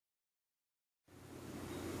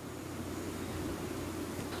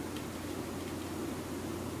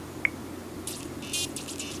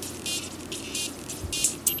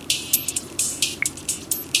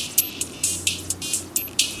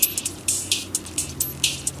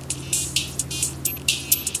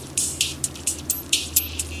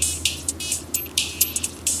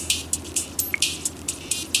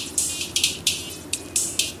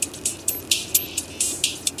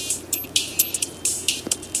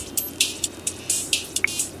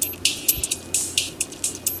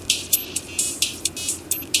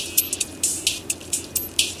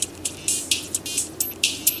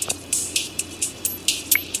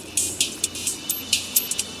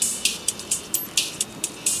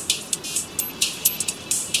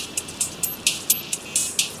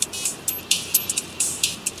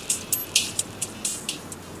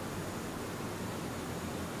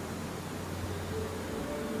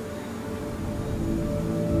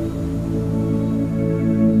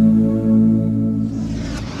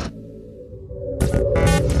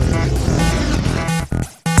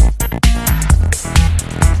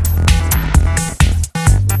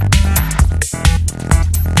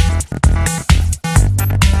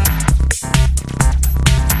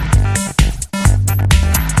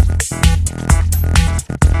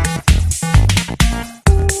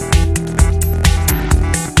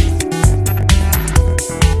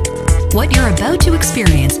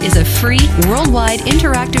Experience is a free, worldwide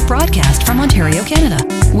interactive broadcast from Ontario, Canada.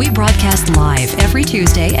 We broadcast live every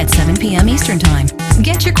Tuesday at 7 p.m. Eastern Time.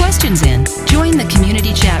 Get your questions in. Join the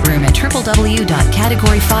community chat room at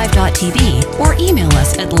www.category5.tv or email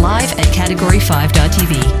us at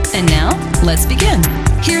live@category5.tv. And now, let's begin.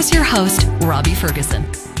 Here's your host, Robbie Ferguson.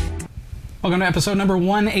 Welcome to episode number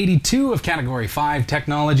 182 of Category 5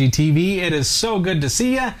 Technology TV. It is so good to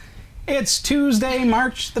see you. It's Tuesday,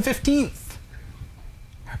 March the 15th.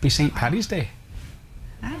 Happy St. Paddy's Day.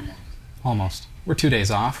 Almost. We're 2 days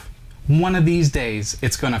off. One of these days,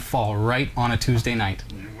 it's going to fall right on a Tuesday night.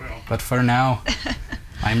 But for now,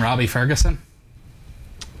 I'm Robbie Ferguson.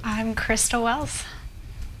 I'm Christa Wells.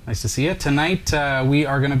 Nice to see you. Tonight, we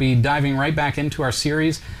are going to be diving right back into our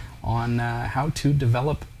series on how to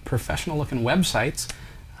develop professional-looking websites.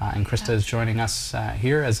 And Christa is joining us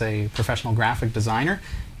here as a professional graphic designer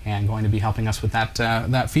and going to be helping us with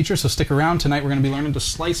that feature. So stick around. Tonight we're going to be learning to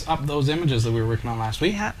slice up those images that we were working on last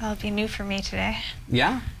week. Yeah, that'll be new for me today.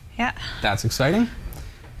 Yeah? Yeah. That's exciting.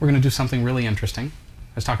 We're going to do something really interesting.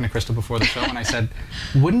 I was talking to Christa before the show and I said,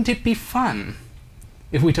 wouldn't it be fun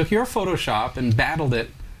if we took your Photoshop and battled it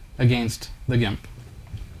against the GiMP?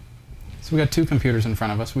 So we've got two computers in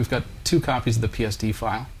front of us. We've got two copies of the PSD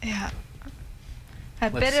file. Yeah. A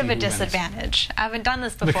bit of a disadvantage. I haven't done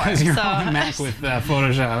this before. Because you're on Mac with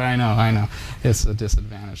Photoshop. I know. It's a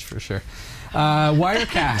disadvantage for sure.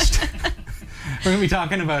 Wirecast. We're going to be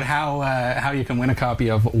talking about how you can win a copy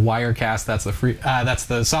of Wirecast. That's the free. That's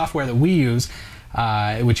the software that we use,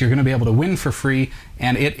 which you're going to be able to win for free,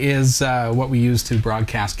 and it is what we use to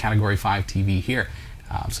broadcast Category 5 TV here.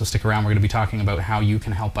 So stick around. We're going to be talking about how you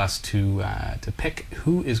can help us to pick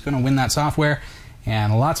who is going to win that software,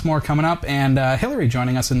 and lots more coming up. And Hillary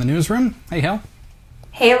joining us in the newsroom. Hey, Hill.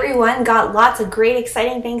 Hey everyone, got lots of great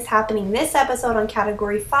exciting things happening this episode on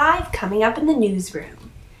Category 5 coming up in the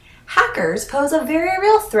newsroom. Hackers pose a very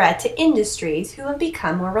real threat to industries who have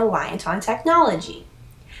become more reliant on technology.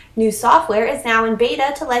 New software is now in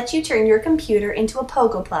beta to let you turn your computer into a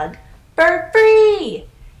pogo plug for free!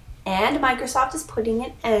 And Microsoft is putting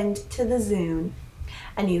an end to the Zune.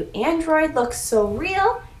 A new Android looks so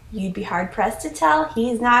real, you'd be hard-pressed to tell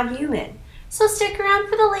he's not human. So stick around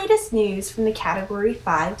for the latest news from the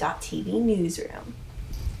Category5.tv newsroom.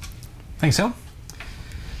 Thanks, Hill.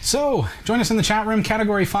 So, join us in the chat room,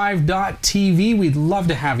 Category5.tv. We'd love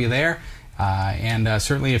to have you there. And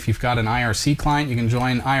certainly if you've got an IRC client, you can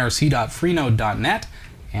join irc.freenode.net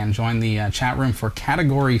and join the chat room for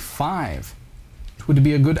Category 5. Would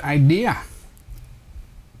be a good idea.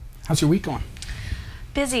 How's your week going?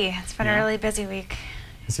 Busy. It's been a really busy week.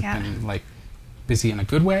 Has it been like busy in a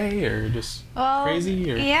good way or just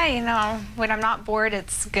crazy? Or? Yeah, you know, when I'm not bored,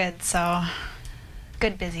 it's good. So,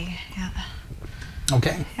 good busy. Yeah.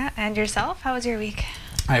 Okay. Yeah. And yourself? How was your week?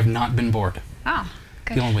 I have not been bored. Oh,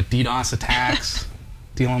 good. Dealing with DDoS attacks,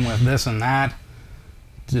 dealing with this and that,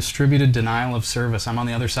 distributed denial of service. I'm on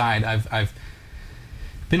the other side. I've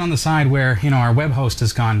been on the side where, you know, our web host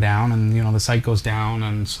has gone down and, you know, the site goes down,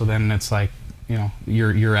 and so then it's like, you know,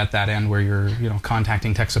 you're at that end where you're, you know,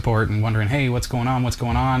 contacting tech support and wondering, hey, what's going on,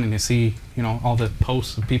 and you see, you know, all the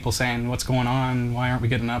posts of people saying, what's going on, why aren't we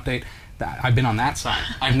getting an update? I've been on that side.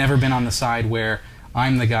 I've never been on the side where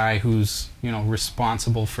I'm the guy who's, you know,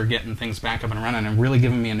 responsible for getting things back up and running and really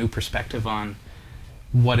giving me a new perspective on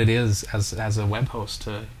what it is as a web host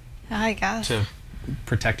to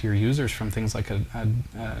protect your users from things like a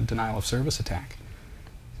denial of service attack.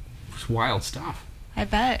 It's wild stuff. I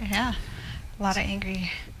bet, yeah. A lot of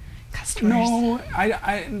angry customers. No,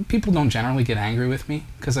 people don't generally get angry with me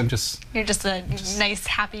because I'm just... You're just a nice,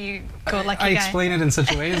 happy-go-lucky guy. I explain it in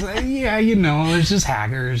such a way as, yeah, you know, there's just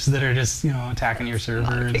hackers that are just, you know, attacking your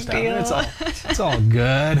server and stuff. It's all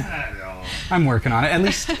good. I'm working on it. At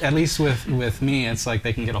least with me, it's like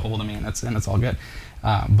they can get a hold of me and it's all good.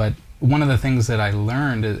 But one of the things that I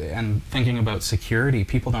learned, and thinking about security,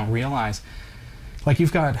 people don't realize, like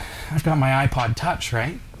I've got my iPod Touch,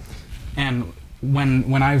 right? And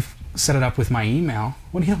when I've set it up with my email,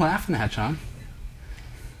 what are you laughing at, John?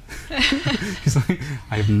 He's like,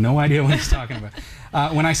 I have no idea what he's talking about.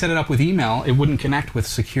 When I set it up with email, it wouldn't connect with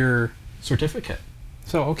secure certificate.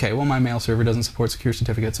 So, okay, well, my mail server doesn't support secure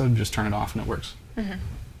certificate, so just turn it off and it works. Mm-hmm.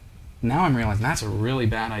 Now I'm realizing that's a really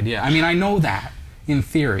bad idea. I mean, I know that in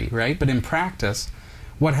theory, right? But in practice,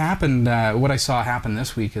 what happened, what I saw happen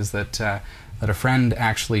this week is that a friend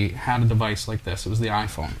actually had a device like this. It was the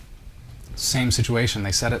iPhone. Same situation.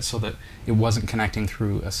 They set it so that it wasn't connecting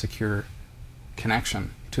through a secure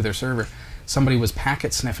connection to their server. Somebody was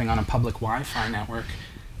packet sniffing on a public Wi-Fi network,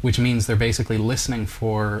 which means they're basically listening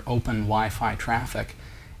for open Wi-Fi traffic.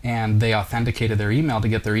 and they authenticated their email to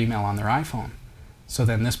get their email on their iPhone. So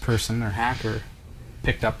then this person or hacker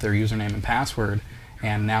picked up their username and password,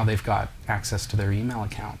 and now they've got access to their email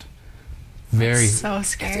account. Very so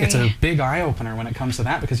scary. It's a big eye-opener when it comes to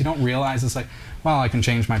that, because you don't realize it's like, well, I can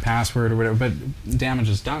change my password or whatever, but damage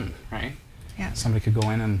is done, right? Yeah. Somebody could go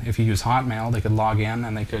in, and if you use Hotmail, they could log in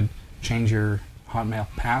and they could change your Hotmail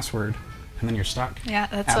password, and then you're stuck. Yeah,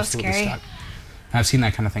 that's Absolutely so scary. stuck. I've seen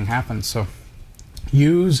that kind of thing happen. So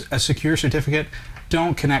use a secure certificate.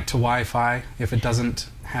 Don't connect to Wi-Fi if it doesn't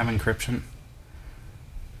have encryption.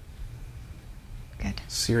 Good.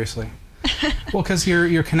 Seriously. Well, because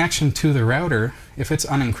your connection to the router, if it's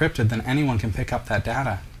unencrypted, then anyone can pick up that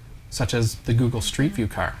data, such as the Google Street View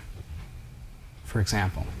car, for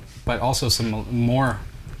example. But also some more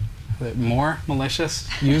malicious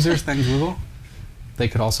users than Google, they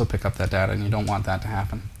could also pick up that data, and you don't want that to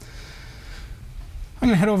happen. I'm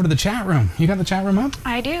going to head over to the chat room. You got the chat room up?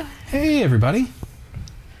 I do. Hey, everybody.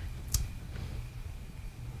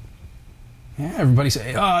 Yeah, everybody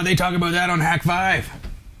say, oh, they talk about that on Hack 5.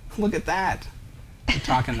 Look at that. They're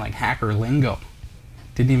talking like hacker lingo.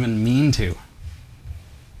 Didn't even mean to.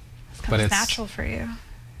 But it's natural for you.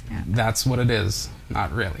 Yeah. That's what it is.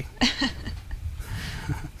 Not really.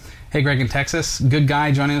 Hey, Greg in Texas. Good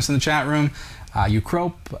guy joining us in the chat room.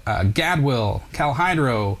 Ucrope, Gadwill,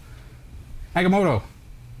 Calhydro, Agamotto,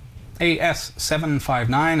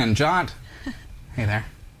 AS759, and Jot. Hey there.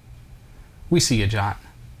 We see you, Jot.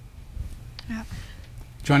 Yep.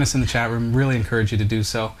 Join us in the chat room. Really encourage you to do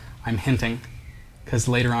so. I'm hinting, because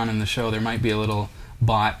later on in the show there might be a little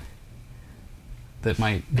bot that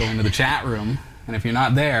might go into the chat room, and if you're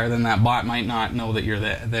not there, then that bot might not know that you're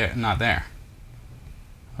not there,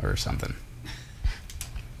 or something.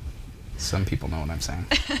 Some people know what I'm saying.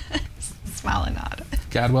 Smile and nod.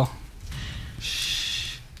 Gadwell.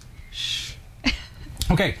 Shh. Shh.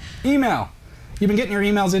 Okay, email. You've been getting your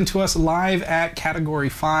emails into us live at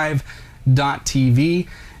category5.tv.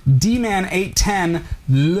 D-Man810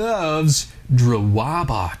 loves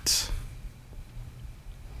Drawabot.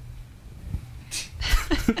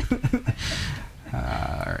 All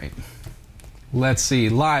right. Let's see.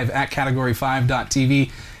 Live at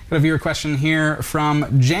category5.tv. Got a viewer question here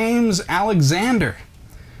from James Alexander.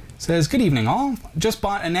 Says, good evening all. Just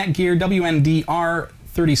bought a Netgear WNDR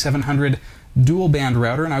 3700 dual band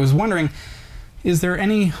router, and I was wondering, is there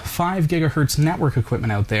any 5 gigahertz network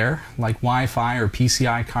equipment out there, like Wi-Fi or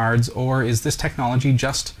PCI cards, or is this technology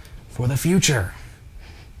just for the future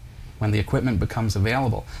when the equipment becomes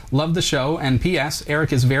available? Love the show, and P.S.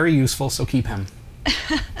 Eric is very useful, so keep him.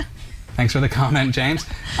 Thanks for the comment, James.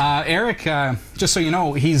 Eric, just so you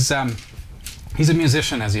know, he's a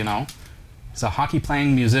musician, as you know. He's a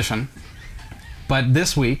hockey-playing musician. But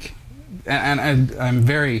this week, and I'm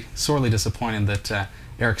very sorely disappointed that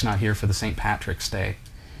Eric's not here for the St. Patrick's Day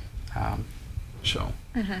show.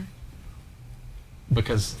 Mm-hmm.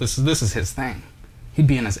 Because this is his thing. He'd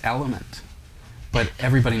be in his element. But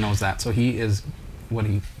everybody knows that. So he is what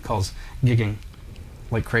he calls gigging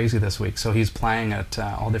like crazy this week. So he's playing at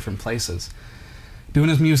all different places. Doing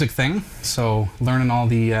his music thing. So learning all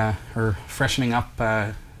the, or freshening up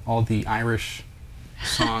all the Irish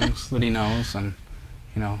songs that he knows. And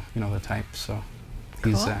you know the type. So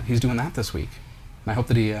he's doing that this week. And I hope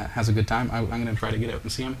that he has a good time. I'm going to try to get out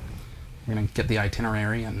and see him. We're going to get the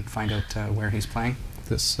itinerary and find out where he's playing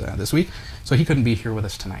this week. So he couldn't be here with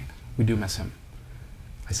us tonight. We do miss him.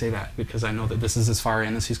 I say that because I know that this is as far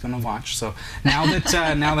in as he's going to watch. So now that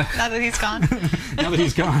now that he's gone, now that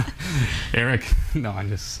he's gone, Eric. No, I'm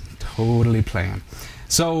just totally playing.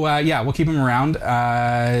 So yeah, we'll keep him around.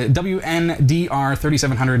 WNDR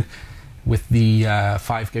 3700 with the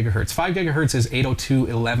 5 gigahertz. 5 gigahertz is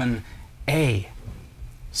 802.11a.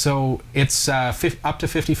 So it's up to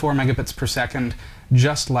 54 megabits per second,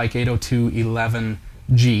 just like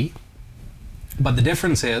 802.11g. But the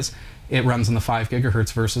difference is it runs on the 5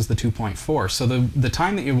 gigahertz versus the 2.4. So the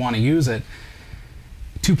time that you want to use it,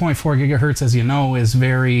 2.4 gigahertz, as you know, is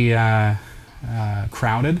very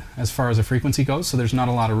crowded as far as the frequency goes. So there's not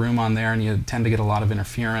a lot of room on there, and you tend to get a lot of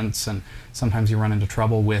interference, and sometimes you run into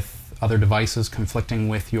trouble with other devices conflicting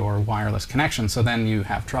with your wireless connection. So then you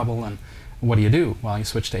have trouble, and what do? Well, you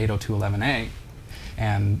switch to 802.11a,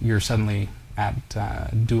 and you're suddenly at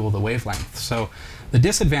dual the wavelength. So the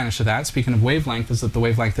disadvantage to that, speaking of wavelength, is that the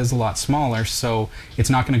wavelength is a lot smaller, so it's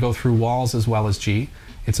not going to go through walls as well as G.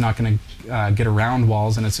 It's not going to get around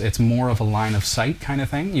walls, and it's more of a line of sight kind of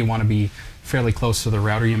thing. You want to be fairly close to the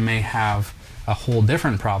router. You may have a whole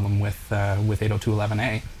different problem with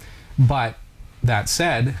 802.11a. But that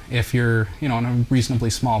said, if you're in a reasonably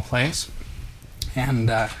small place and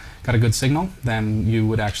got a good signal, then you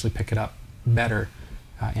would actually pick it up better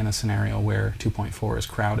in a scenario where 2.4 is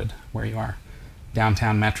crowded where you are.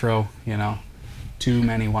 Downtown metro, you know, too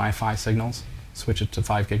many Wi-Fi signals, switch it to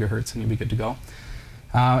 5 gigahertz and you'll be good to go.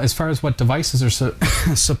 As far as what devices are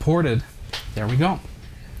supported, there we go.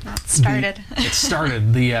 It started. It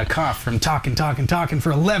started. The cough from talking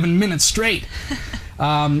for 11 minutes straight.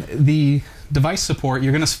 The device support,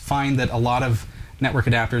 you're going to find that a lot of network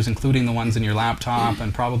adapters, including the ones in your laptop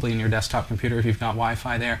and probably in your desktop computer if you've got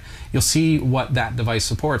Wi-Fi there, you'll see what that device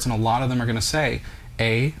supports, and a lot of them are going to say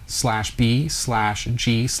A/B/G/N,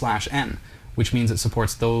 which means it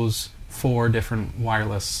supports those 4 different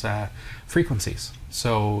wireless frequencies.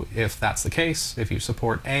 So if that's the case, if you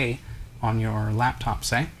support A on your laptop,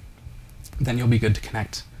 say, then you'll be good to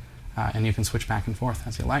connect, and you can switch back and forth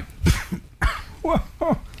as you like. Whoa,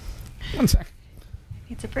 oh, 1 sec.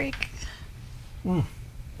 Needs a break.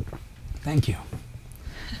 Thank you.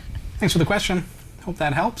 Thanks for the question. Hope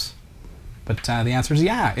that helps. But the answer is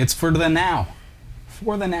yeah, it's for the now.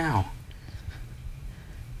 For the now.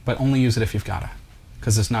 But only use it if you've got to,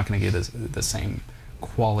 because it's not going to give the same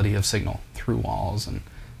quality of signal through walls and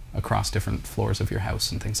across different floors of your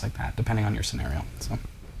house and things like that, depending on your scenario. So,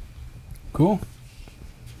 cool.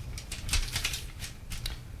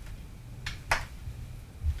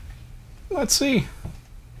 Let's see.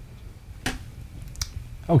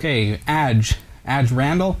 Okay, Adge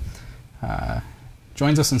Randall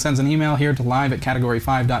joins us and sends an email here to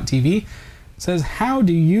live@category5.tv. Says, how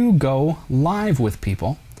do you go live with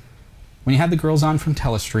people? When you had the girls on from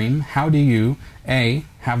Telestream, how do you, A,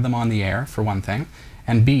 have them on the air, for one thing,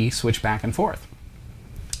 and B, switch back and forth?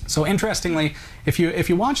 So interestingly, if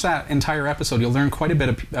you watch that entire episode, you'll learn quite a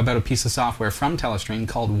bit about a piece of software from Telestream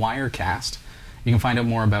called Wirecast. You can find out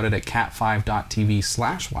more about it at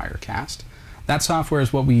cat5.tv/Wirecast. That software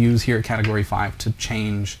is what we use here at Category 5 to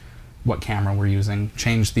change what camera we're using,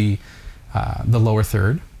 change the lower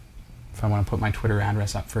third, if I want to put my Twitter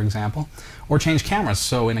address up, for example, or change cameras.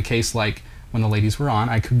 So in a case like when the ladies were on,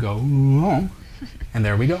 I could go, oh, and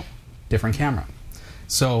there we go, different camera.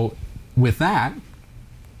 So with that,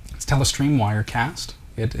 it's Telestream Wirecast.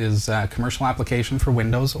 It is a commercial application for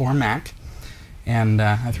Windows or Mac, and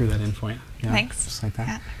I threw that in for you. Yeah, thanks. Just like that.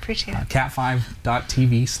 Yeah, appreciate it.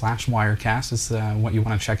 cat5.tv/Wirecast is what you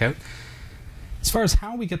want to check out. As far as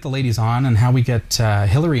how we get the ladies on and how we get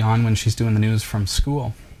Hillary on when she's doing the news from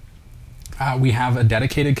school, we have a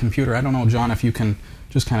dedicated computer. I don't know, John, if you can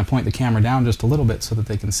just kind of point the camera down just a little bit so that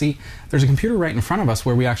they can see. There's a computer right in front of us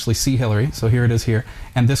where we actually see Hillary. So here it is here.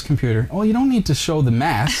 And this computer, well, you don't need to show the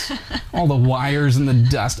mess, all the wires and the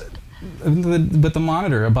dust, but the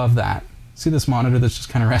monitor above that. See this monitor that's just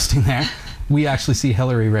kind of resting there? We actually see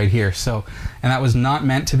Hillary right here. So, and that was not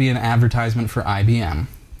meant to be an advertisement for IBM.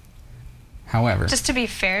 However, just to be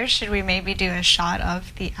fair, should we maybe do a shot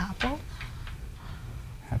of the apple?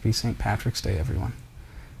 Happy St. Patrick's Day, everyone.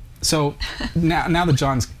 So now that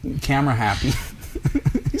John's camera happy,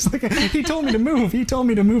 he's like, he told me to move. He told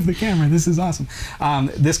me to move the camera. This is awesome.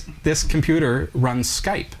 This computer runs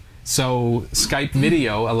Skype. So Skype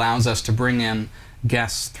video allows us to bring in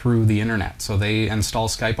guests through the internet. So they install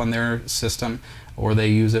Skype on their system, or they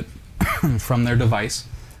use it from their device.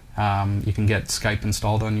 You can get Skype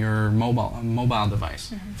installed on your mobile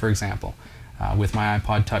device, for example. With my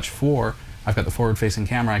iPod Touch 4, I've got the forward-facing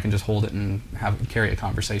camera. I can just hold it and carry a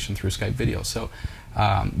conversation through Skype video. So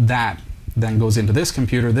that then goes into this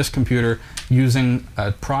computer. This computer, using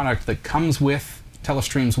a product that comes with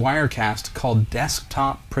Telestream's Wirecast called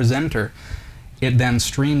Desktop Presenter, it then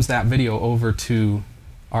streams that video over to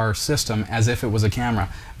our system as if it was a camera.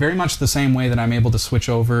 Very much the same way that I'm able to switch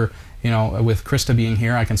over, you know, with Krista being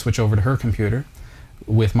here, I can switch over to her computer.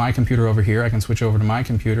 With my computer over here, I can switch over to my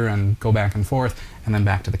computer and go back and forth, and then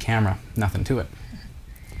back to the camera. Nothing to it.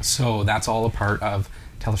 So that's all a part of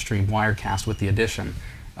Telestream Wirecast with the addition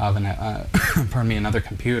of another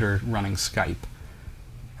computer running Skype.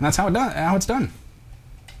 And that's how it's done.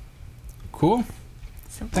 Cool.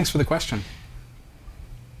 Simple. Thanks for the question.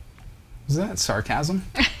 Is that sarcasm?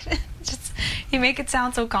 Just, you make it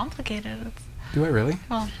sound so complicated. Do I really?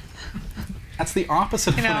 Well, that's the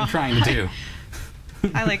opposite of what I'm trying to do.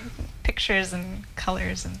 I like pictures and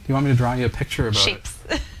colors and Do you want me to draw you a picture about shapes.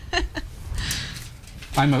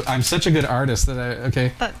 I'm such a good artist that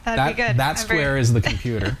that'd be good. That square is the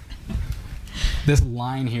computer. This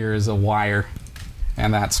line here is a wire,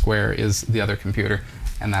 and that square is the other computer,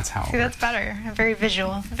 and that's how it See, works. that's better. I'm a very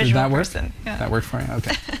visual Did that work? person. Yeah. That worked for you?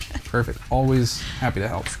 Okay. Perfect. Always happy to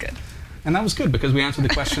help. That's good. And that was good because we answered the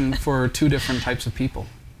question for 2 different types of people.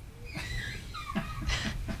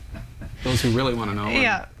 Those who really want to know,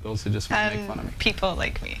 and those who just want to make fun of me. People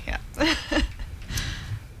like me, yeah.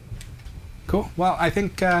 Cool. Well, I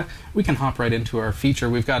think we can hop right into our feature.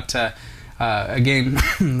 We've got, again,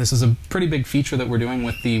 this is a pretty big feature that we're doing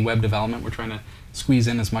with the web development. We're trying to squeeze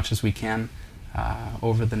in as much as we can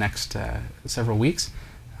over the next several weeks,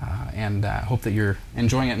 and hope that you're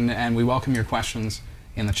enjoying it. And we welcome your questions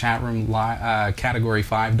in the chat room,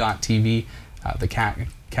 category5.tv, the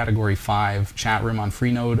Category 5 chat room on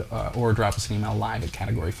Freenode, or drop us an email live at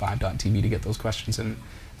category5.tv to get those questions in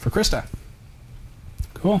for Christa.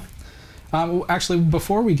 Cool. Actually,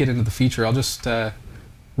 before we get into the feature, I'll just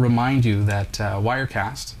remind you that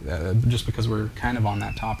Wirecast, just because we're kind of on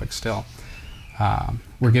that topic still,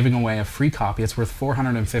 we're giving away a free copy. It's worth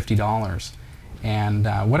 $450. And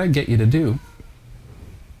what I get you to do,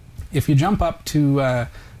 if you jump up to our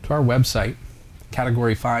website,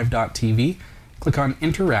 category5.tv, click on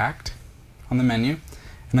Interact on the menu,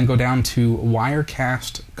 and then go down to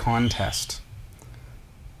Wirecast Contest.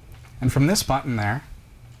 And from this button there,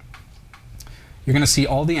 you're going to see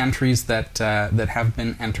all the entries that have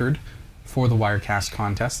been entered for the Wirecast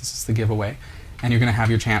contest. This is the giveaway. And you're going to have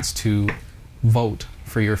your chance to vote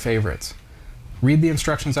for your favorites. Read the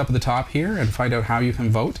instructions up at the top here and find out how you can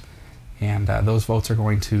vote. And those votes are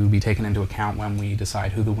going to be taken into account when we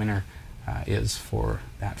decide who the winner is for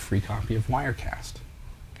that free copy of Wirecast.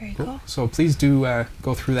 Very cool. So please do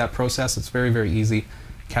go through that process. It's very, very easy.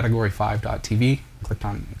 Category5.tv.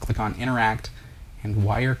 Click on Interact and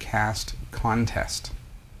Wirecast Contest.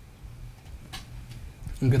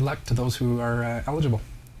 And good luck to those who are eligible.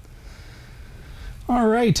 All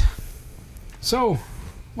right. So,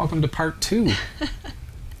 welcome to part 2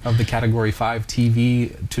 of the Category 5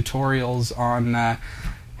 TV tutorials on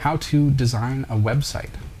how to design a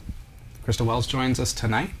website. Christa Wells joins us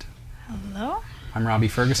tonight. Hello. I'm Robbie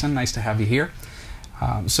Ferguson. Nice to have you here.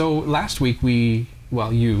 So last week I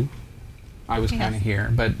was kind of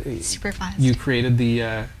here, but super fast. You created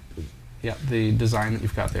the design that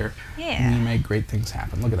you've got there. Yeah. And you make great things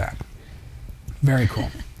happen. Look at that. Very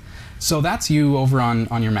cool. So that's you over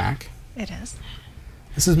on your Mac. It is.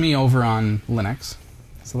 This is me over on Linux.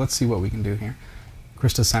 So let's see what we can do here.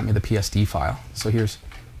 Christa sent me the PSD file. So here's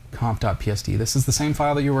comp.psd. This is the same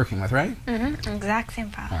file that you're working with, right? Mm-hmm. Exact same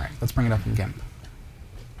file. All right. Let's bring it up in GiMP.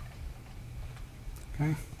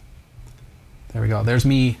 Okay. There we go. There's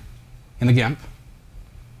me in the GiMP.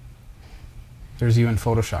 There's you in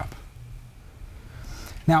Photoshop.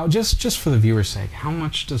 Now, just for the viewer's sake, how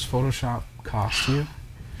much does Photoshop cost you?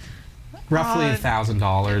 Roughly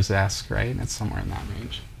 $1,000-esque, right? It's somewhere in that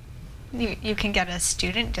range. You can get a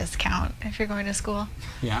student discount if you're going to school.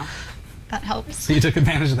 Yeah? That helps. So you took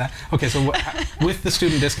advantage of that? Okay, so with the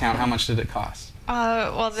student discount, how much did it cost?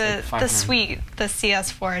 Well, the suite, the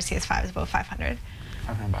CS4 or CS5 is about $500.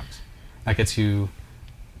 $500. That gets you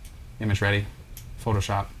Image Ready,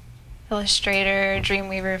 Photoshop, Illustrator,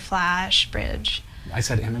 Dreamweaver, Flash, Bridge. I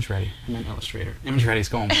said Image Ready. I meant Illustrator. Image Ready's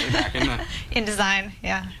going way back in the in design.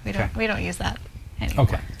 Yeah, we don't use that anymore.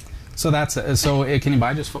 Okay, so that's can you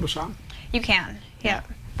buy just Photoshop? You can, yeah,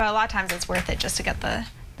 but a lot of times it's worth it just to get the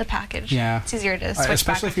package. Yeah, it's easier to switch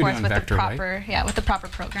back and forth with the proper with the proper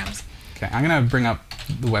programs. Okay, I'm gonna bring up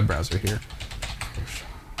the web browser here.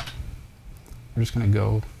 We're just gonna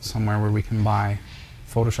go somewhere where we can buy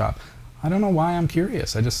Photoshop. I don't know why I'm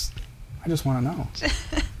curious. I just want to know.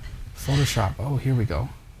 Photoshop. Oh, here we go.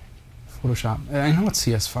 Photoshop. I know it's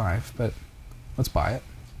CS5, but let's buy it.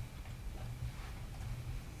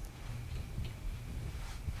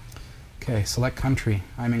 Okay, select country.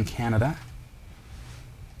 I'm in Canada.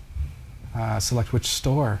 Select which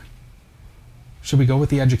store. Should we go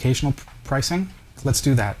with the educational pricing? Let's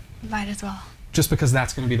do that. Might as well. Just because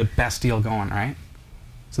that's going to be the best deal going, right?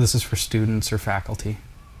 So this is for students or faculty.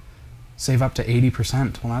 Save up to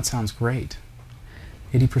 80%. Well, that sounds great.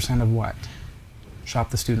 80% of what?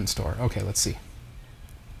 Shop the student store. Okay, let's see.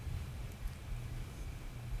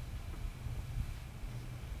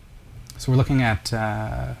 So we're looking at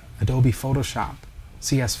Adobe Photoshop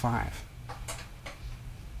CS5.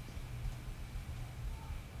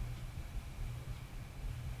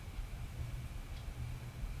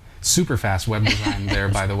 Super fast web design there,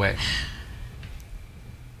 by the way.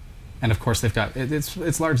 And of course they've got,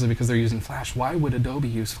 it's largely because they're using Flash. Why would Adobe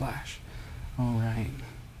use Flash? Oh, right.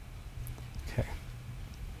 Okay.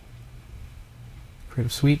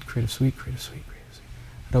 Creative Suite, Creative Suite, Creative Suite, Creative Suite.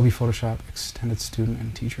 Adobe Photoshop Extended Student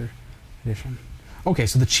and Teacher Edition. Okay,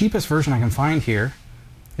 so the cheapest version I can find here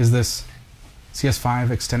is this CS5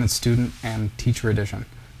 Extended Student and Teacher Edition.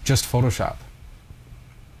 Just Photoshop.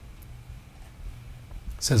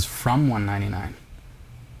 It says from $199.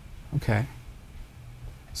 Okay.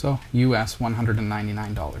 So US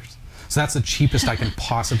 $199. So that's the cheapest I can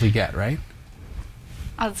possibly get, right?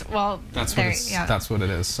 Well, That's what that's what it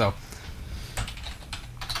is. So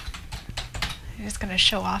you're just gonna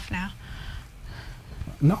show off now.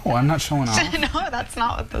 no, I'm not showing off. No, that's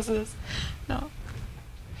not what this is. No.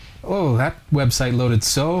 Oh, that website loaded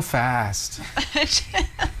so fast.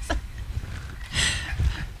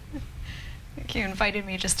 You invited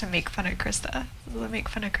me just to make fun of Christa. This is a make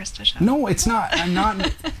fun of Christa show. No, it's not. I'm not.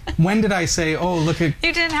 When did I say, "Oh, look at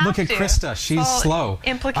You didn't have look at to. Christa, she's slow"?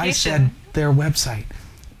 Implication. I said their website.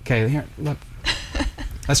 Okay, here, look.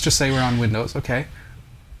 Let's just say we're on Windows. Okay.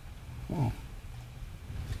 Oh.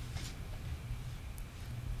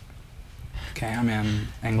 Okay, I'm in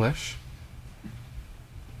English.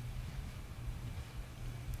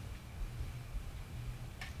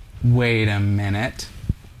 Wait a minute.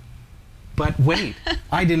 But wait,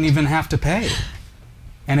 I didn't even have to pay.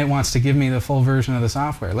 And it wants to give me the full version of the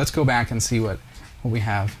software. Let's go back and see what we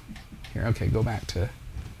have here. Okay, go back to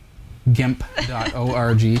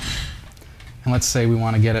GiMP.org. And let's say we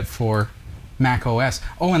want to get it for Mac OS.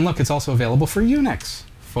 Oh, and look, it's also available for Unix.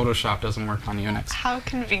 Photoshop doesn't work on Unix. How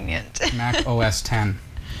convenient. Mac OS 10.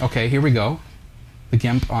 Okay, here we go. The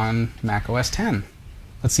GiMP on Mac OS 10.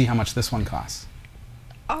 Let's see how much this one costs.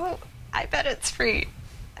 Oh, I bet it's free.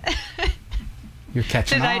 You're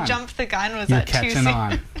catching on. Did I jump the gun? Was You're that too catching soon?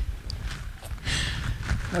 on.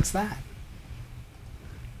 What's that?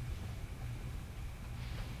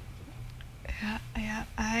 Yeah,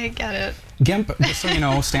 I get it. GiMP, just so you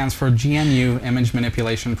know, stands for GNU Image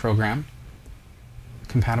Manipulation Program.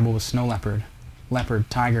 Compatible with Snow Leopard, Leopard,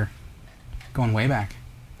 Tiger. Going way back.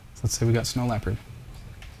 So let's say we got Snow Leopard.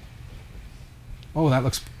 Oh, that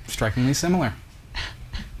looks strikingly similar.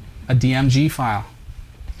 A DMG file.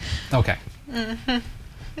 Okay. Mm-hmm.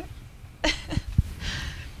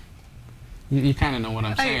 You kind of know what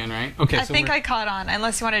I'm saying, right? Okay. I think I caught on.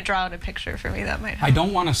 Unless you want to draw out a picture for me, that might help. I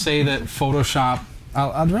don't want to say that Photoshop.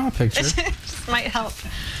 I'll draw a picture. It just might help.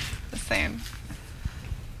 The same.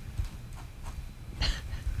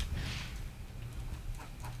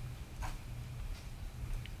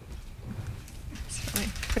 He's really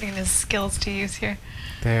putting his skills to use here.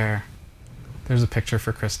 There. There's a picture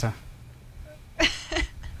for Christa.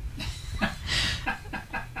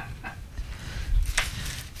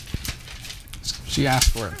 She asked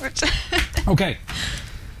for it. Okay.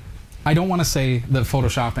 I don't want to say that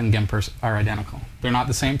Photoshop and GiMP are identical. They're not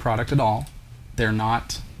the same product at all. They're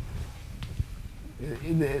not.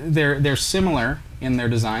 They're similar in their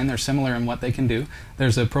design. They're similar in what they can do.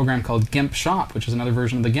 There's a program called GiMP Shop, which is another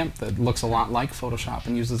version of the GiMP that looks a lot like Photoshop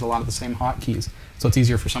and uses a lot of the same hotkeys. So it's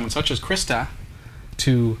easier for someone such as Christa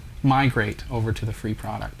to migrate over to the free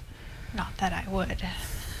product. Not that I would.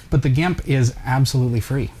 But the GiMP is absolutely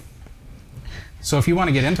free. So if you want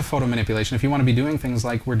to get into photo manipulation, if you want to be doing things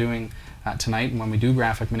like we're doing tonight when we do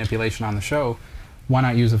graphic manipulation on the show, why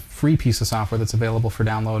not use a free piece of software that's available for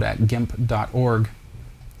download at gimp.org.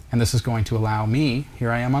 And this is going to allow me, here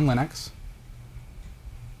I am on Linux,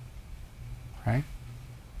 right?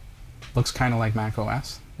 Looks kind of like Mac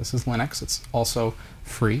OS. This is Linux. It's also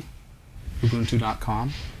free.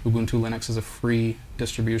 Ubuntu.com. Ubuntu Linux is a free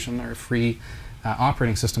distribution or a free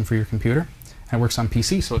operating system for your computer. And it works on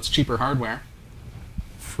PC, so it's cheaper hardware.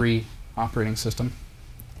 Free operating system.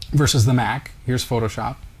 Versus the Mac. Here's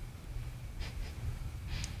Photoshop.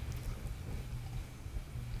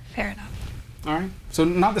 Fair enough. All right. So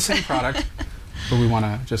not the same product, but we want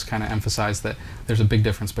to just kind of emphasize that there's a big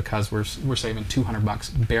difference because we're saving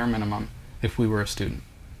 $200 bare minimum if we were a student.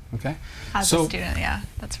 Okay. As a student, yeah,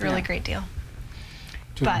 that's a really great deal.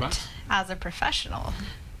 $200. But as a professional,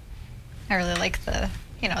 I really like the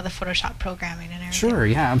the Photoshop programming and everything. Sure.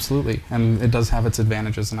 Yeah. Absolutely. And it does have its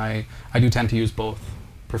advantages, and I do tend to use both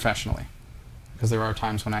professionally because there are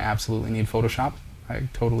times when I absolutely need Photoshop. I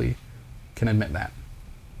totally can admit that.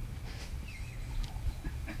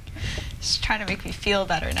 Just trying to make me feel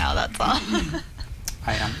better now, that's all.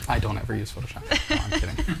 I am. I don't ever use Photoshop. No, I'm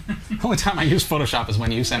kidding. The only time I use Photoshop is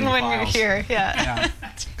when you send me when files. you're here, yeah.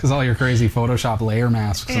 Because all your crazy Photoshop layer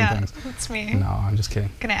masks and Yeah, things. that's me. No, I'm just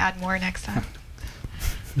kidding. Gonna add more next time.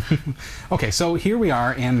 Okay, so here we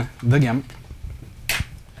are in the GiMP.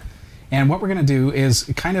 And what we're going to do is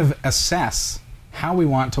kind of assess how we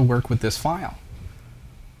want to work with this file.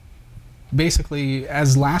 Basically,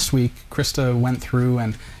 as last week, Christa went through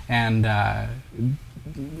and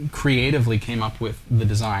creatively came up with the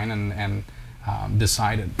design and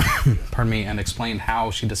decided, pardon me, and explained how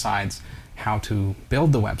she decides how to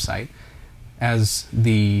build the website. As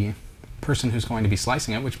the person who's going to be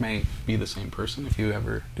slicing it, which may be the same person if you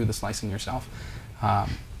ever do the slicing yourself,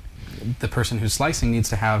 the person who's slicing needs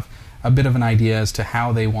to have a bit of an idea as to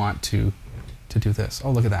how they want to do this.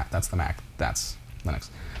 Oh, look at that. That's the Mac. That's Linux.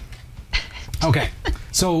 Okay,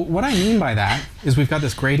 so what I mean by that is we've got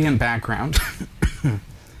this gradient background.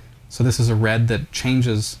 So this is a red that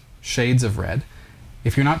changes shades of red.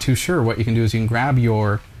 If you're not too sure, what you can do is you can grab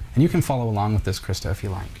your, and you can follow along with this, Christa, if you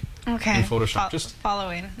like. Okay. In Photoshop. Just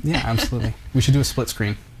following. Yeah, absolutely. We should do a split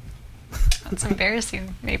screen. That's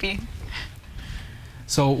embarrassing, maybe.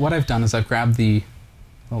 So what I've done is I've grabbed the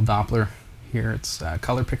little Doppler here. It's a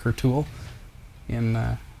color picker tool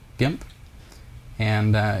in GiMP.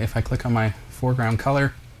 And if I click on my foreground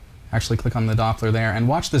color, actually click on the Doppler there, and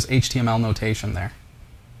watch this HTML notation there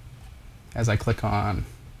as I click on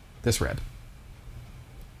this red.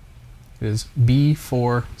 It is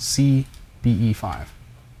B4CBE5.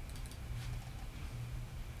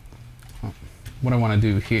 What I want to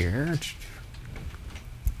do here,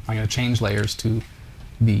 I'm going to change layers to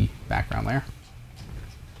the background layer.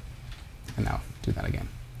 And now do that again.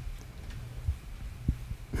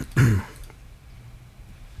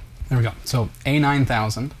 There we go. So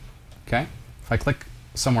A9000, okay? If I click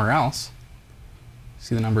somewhere else,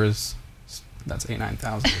 see the number is, that's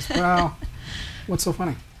A9000 as well. What's so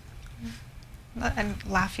funny? I'm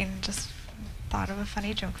laughing, just thought of a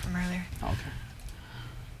funny joke from earlier. Okay.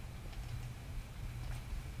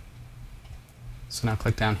 So now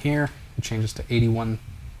click down here, it changes to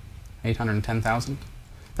 810,000.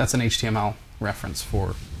 That's an HTML reference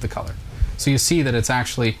for the color. So you see that it's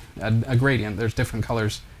actually a gradient. There's different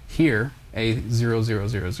colors here,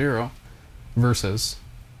 A0000, versus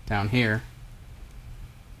down here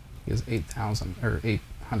is 8,000 or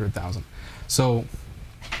 800,000. So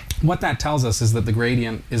what that tells us is that the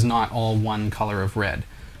gradient is not all one color of red.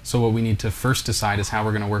 So what we need to first decide is how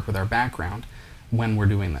we're going to work with our background when we're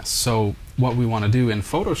doing this. So what we want to do in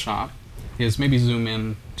Photoshop is maybe zoom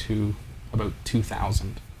in to about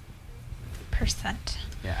 2,000%.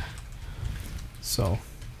 Yeah. So,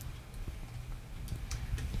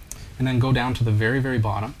 and then go down to the very, very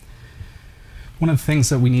bottom. One of the things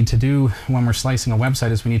that we need to do when we're slicing a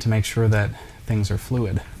website is we need to make sure that things are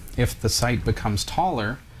fluid. If the site becomes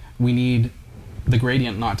taller, we need the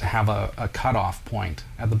gradient not to have a cutoff point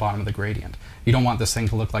at the bottom of the gradient. You don't want this thing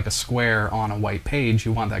to look like a square on a white page.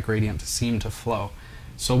 You want that gradient to seem to flow.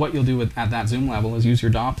 So what you'll do at that zoom level is use your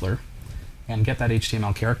Doppler and get that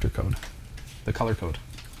HTML character code, the color code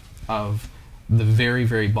of the very,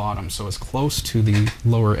 very bottom, so as close to the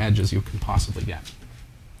lower edge as you can possibly get.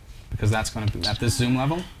 Because that's going to be, at this zoom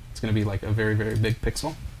level, it's going to be like a very, very big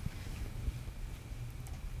pixel.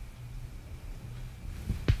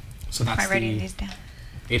 So that's writing these down.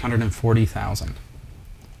 840,000,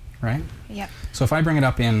 right? Yep. So if I bring it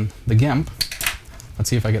up in the GiMP, let's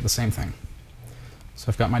see if I get the same thing. So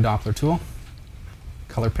I've got my Doppler tool,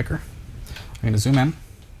 color picker. I'm going to zoom in,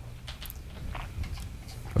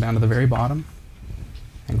 go down to the very bottom,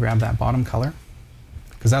 and grab that bottom color,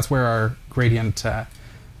 because that's where our gradient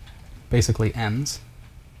basically ends.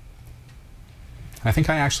 And I think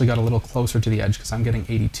I actually got a little closer to the edge because I'm getting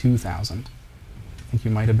 82,000. I think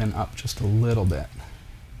you might have been up just a little bit.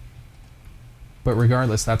 But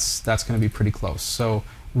regardless, that's going to be pretty close. So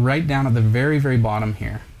right down at the very, very bottom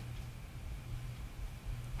here,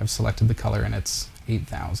 I've selected the color and it's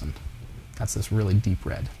 8,000. That's this really deep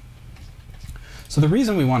red. So the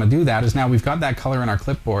reason we want to do that is now we've got that color in our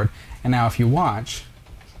clipboard, and now if you watch,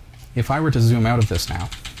 if I were to zoom out of this now,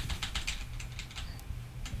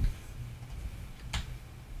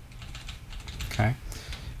 okay,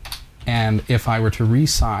 and if I were to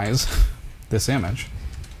resize this image,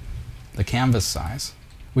 the canvas size,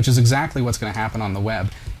 which is exactly what's going to happen on the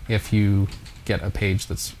web if you get a page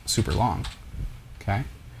that's super long, okay?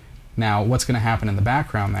 Now what's going to happen in the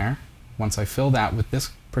background there, once I fill that with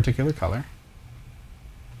this particular color,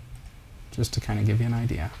 just to kind of give you an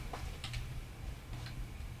idea.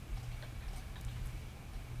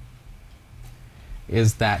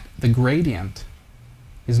 Is that the gradient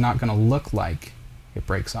is not going to look like it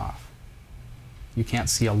breaks off. You can't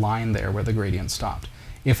see a line there where the gradient stopped.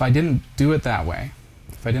 If I didn't do it that way,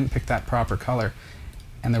 if I didn't pick that proper color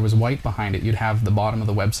and there was white behind it, you'd have the bottom of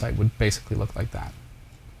the website would basically look like that.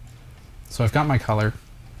 So I've got my color.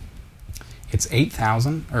 It's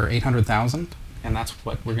 8,000 or 800,000, and that's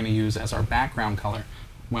what we're going to use as our background color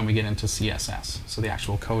when we get into CSS, so the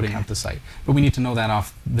actual coding of the site. But we need to know that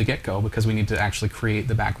off the get-go because we need to actually create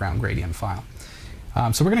the background gradient file.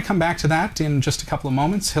 So we're going to come back to that in just a couple of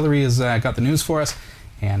moments. Hillary has got the news for us,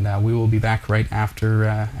 and we will be back right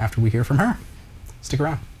after we hear from her. Stick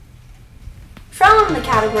around. From the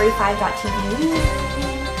Category 5.tv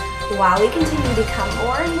news team, While we continue to become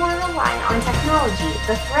more and more reliant on technology,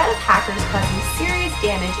 the threat of hackers causing serious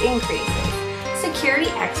damage increases. Security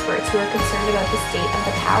experts who are concerned about the state of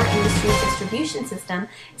the power industry's distribution system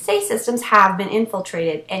say systems have been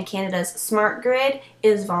infiltrated and Canada's smart grid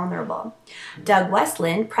is vulnerable. Doug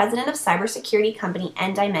Westland, president of cybersecurity company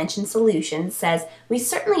N-Dimension Solutions, says, "We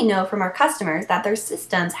certainly know from our customers that their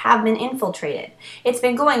systems have been infiltrated. It's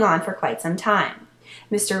been going on for quite some time."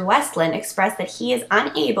 Mr. Westland expressed that he is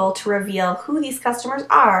unable to reveal who these customers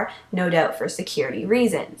are, no doubt for security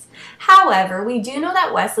reasons. However, we do know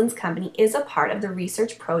that Westland's company is a part of the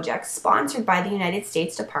research project sponsored by the United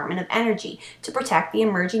States Department of Energy to protect the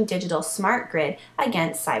emerging digital smart grid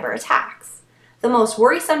against cyber attacks. The most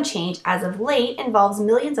worrisome change as of late involves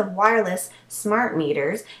millions of wireless smart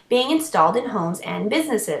meters being installed in homes and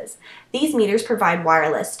businesses. These meters provide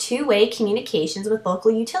wireless two-way communications with local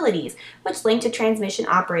utilities, which link to transmission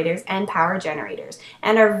operators and power generators,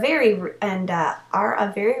 and are a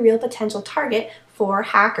very real potential target for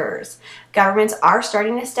hackers. Governments are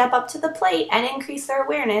starting to step up to the plate and increase their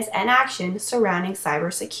awareness and action surrounding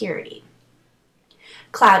cybersecurity.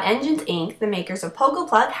 Cloud Engines Inc., the makers of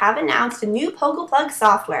PogoPlug, have announced a new PogoPlug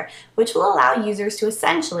software, which will allow users to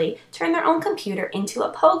essentially turn their own computer into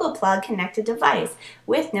a PogoPlug connected device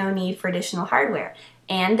with no need for additional hardware.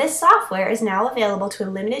 And this software is now available to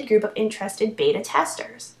a limited group of interested beta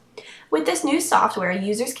testers. With this new software,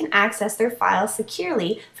 users can access their files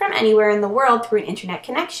securely from anywhere in the world through an internet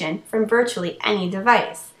connection from virtually any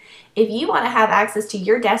device. If you want to have access to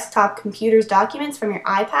your desktop computer's documents from your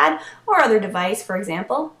iPad or other device, for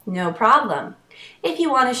example, no problem. If you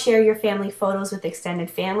want to share your family photos with extended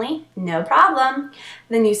family, no problem.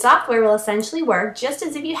 The new software will essentially work just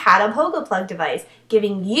as if you had a PogoPlug device,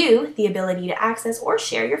 giving you the ability to access or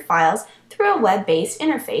share your files through a web-based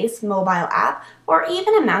interface, mobile app, or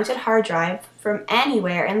even a mounted hard drive from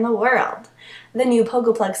anywhere in the world. The new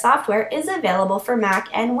PogoPlug software is available for Mac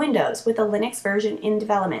and Windows with a Linux version in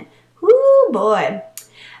development. Woo boy!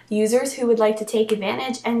 Users who would like to take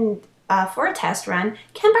advantage and for a test run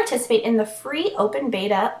can participate in the free open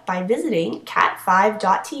beta by visiting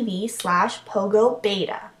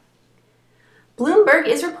cat5.tv/pogobeta. Bloomberg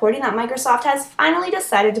is reporting that Microsoft has finally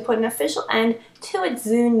decided to put an official end to its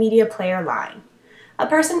Zune media player line. A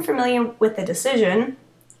person familiar with the decision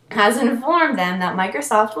has informed them that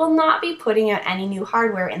Microsoft will not be putting out any new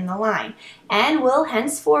hardware in the line and will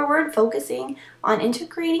henceforward focusing on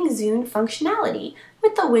integrating Zune functionality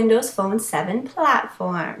with the Windows Phone 7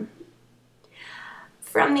 platform.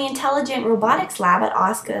 From the Intelligent Robotics Lab at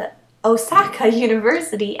Osaka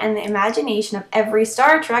University and the imagination of every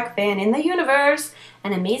Star Trek fan in the universe,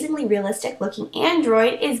 an amazingly realistic looking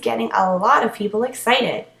android is getting a lot of people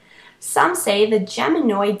excited. Some say the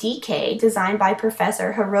Geminoid DK, designed by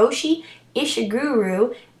Professor Hiroshi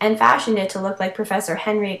Ishiguro and fashioned it to look like Professor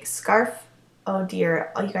Henrik Scarf, oh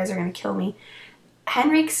dear, oh you guys are going to kill me,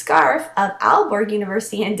 Henrik Scarf of Aalborg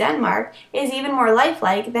University in Denmark, is even more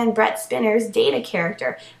lifelike than Brett Spinner's Data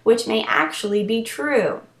character, which may actually be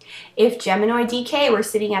true. If Geminoid DK were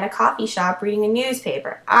sitting at a coffee shop reading a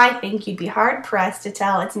newspaper, I think you'd be hard-pressed to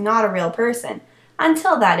tell it's not a real person.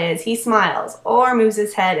 Until, that is, he smiles or moves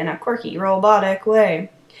his head in a quirky, robotic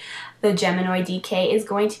way. The Geminoid DK is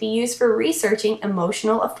going to be used for researching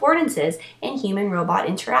emotional affordances in human-robot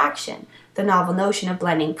interaction, the novel notion of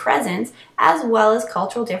blending presence, as well as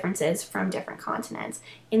cultural differences from different continents,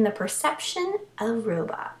 in the perception of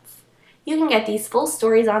robots. You can get these full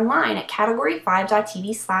stories online at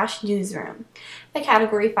category5.tv/newsroom. The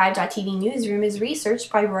Category5.tv newsroom is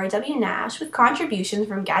researched by Roy W. Nash with contributions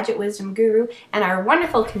from Gadget Wisdom Guru and our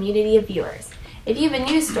wonderful community of viewers. If you have a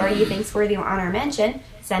news story you think is worthy of honor or mention,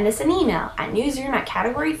 send us an email at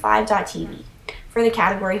newsroom@category5.tv. For the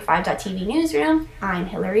Category5.tv newsroom, I'm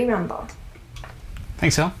Hillary Rumble.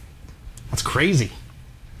 Thanks, Hill. That's crazy.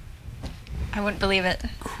 I wouldn't believe it.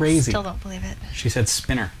 Crazy. Still don't believe it. She said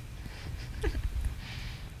Spinner.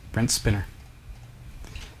 Brent Spinner.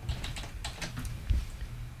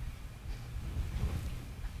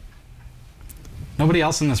 Nobody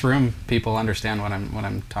else in this room, people, understand what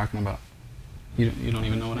I'm talking about. You don't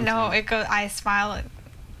even know what I'm saying? No, it goes. I smile.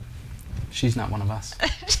 She's not one of us.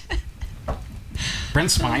 Brent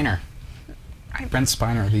Spiner. Brent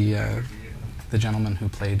Spiner, the gentleman who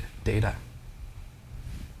played Data,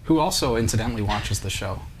 who also incidentally watches the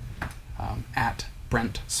show, at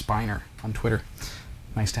Brent Spiner on Twitter.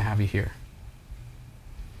 Nice to have you here.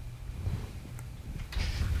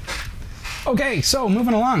 Okay, so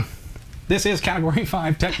moving along. This is Category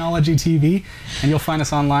 5 Technology TV, and you'll find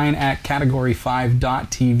us online at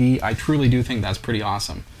category5.tv. I truly do think that's pretty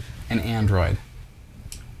awesome. An Android.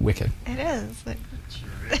 wicked. It is.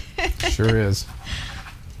 Sure is.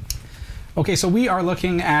 Okay, so we are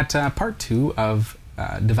looking at part 2 of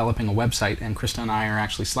developing a website, and Christa and I are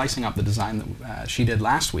actually slicing up the design that she did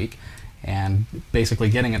last week and basically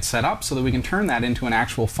getting it set up so that we can turn that into an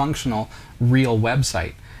actual functional, real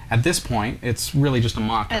website. At this point, it's really just a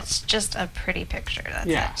mock-up. It's just a pretty picture,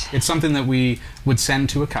 that's it. It's something that we would send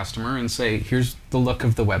to a customer and say, here's the look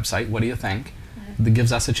of the website, what do you think? That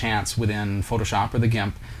gives us a chance within Photoshop or the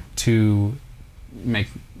GiMP to make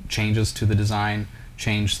changes to the design,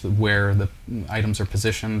 change where the items are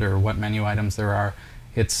positioned or what menu items there are.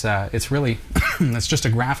 It's really, it's just a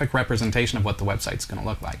graphic representation of what the website's going to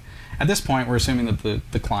look like. At this point, we're assuming that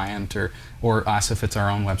the client or us, if it's our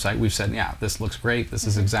own website, we've said, yeah, this looks great, this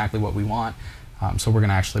is exactly what we want, so we're going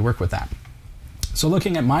to actually work with that. So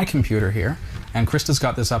looking at my computer here, and Christa's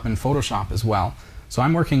got this up in Photoshop as well, so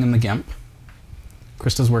I'm working in the GiMP,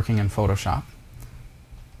 Christa's working in Photoshop.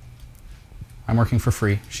 I'm working for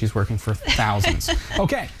free, she's working for thousands.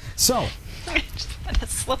 Okay, so Just want to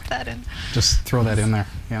slip that in. just throw that in there,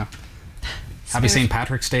 yeah. Happy St.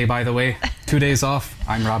 Patrick's Day, by the way. 2 days off.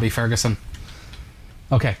 I'm Robbie Ferguson.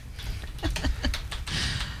 Okay.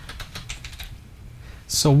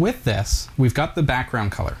 So with this, we've got the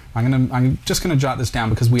background color. I'm just gonna jot this down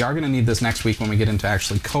because we are gonna need this next week when we get into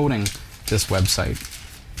actually coding this website.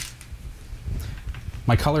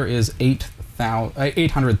 My color is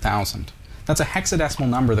 800,000. That's a hexadecimal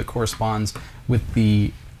number that corresponds with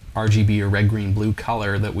the RGB or red, green, blue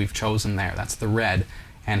color that we've chosen there. That's the red.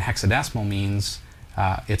 And hexadecimal means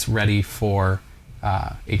it's ready for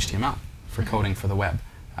HTML, for coding for the web,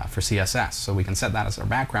 for CSS. So we can set that as our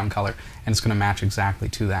background color, and it's going to match exactly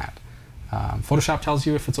to that. Photoshop tells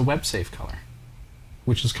you if it's a web-safe color,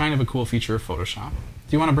 which is kind of a cool feature of Photoshop.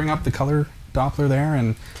 Do you want to bring up the color Doppler there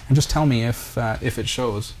and just tell me if it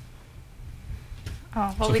shows?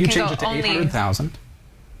 Oh, well, So we if you can change go it to only 800,000,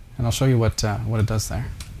 and I'll show you what it does there.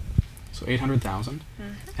 So 800,000,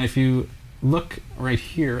 and if you look right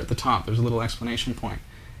here at the top, there's a little exclamation point,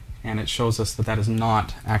 and it shows us that that is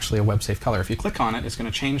not actually a web-safe color. If you click on it, it's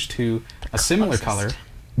going to change to a similar color,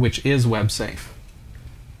 which is web-safe.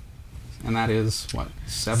 And that is, what,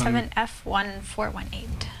 7F1418.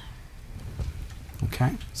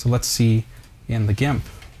 Okay, so let's see in the GiMP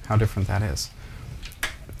how different that is.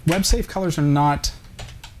 Web-safe colors are not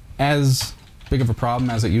as big of a problem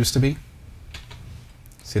as it used to be.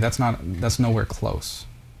 See, that's nowhere close.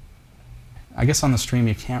 I guess on the stream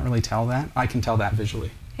you can't really tell that. I can tell that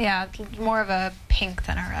visually. Yeah, it's more of a pink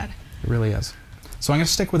than a red. It really is. So I'm going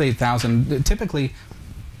to stick with 8,000. Typically,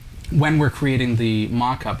 when we're creating the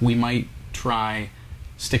mock-up, we might try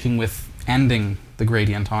sticking with ending the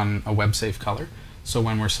gradient on a web-safe color. So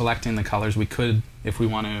when we're selecting the colors, we could, if we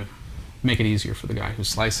want to make it easier for the guy who's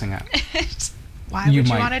slicing it. Why would you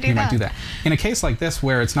want to do that? You might do that. In a case like this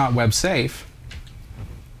where it's not web-safe,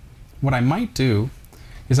 what I might do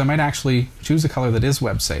is I might actually choose a color that is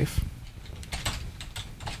web-safe.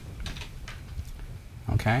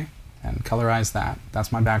 Okay, and colorize that.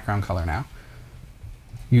 That's my background color now.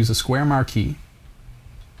 Use a square marquee,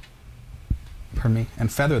 pardon me,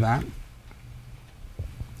 and feather that.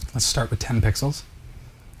 Let's start with 10 pixels.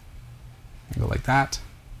 And go like that.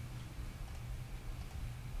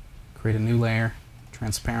 Create a new layer,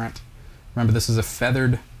 transparent. Remember, this is a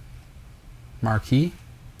feathered marquee,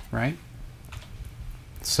 right?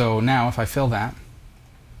 So now if I fill that,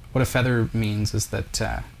 what a feather means is that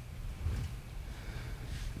that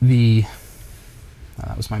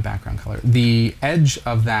was my background color. The edge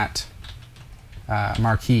of that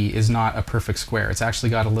marquee is not a perfect square. It's actually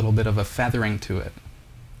got a little bit of a feathering to it,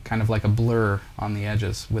 kind of like a blur on the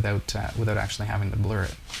edges without actually having to blur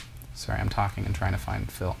it. Sorry, I'm talking and trying to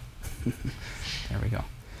find fill. There we go.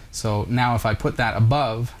 So now if I put that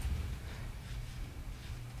above,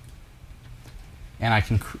 and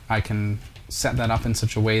I can set that up in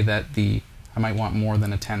such a way that I might want more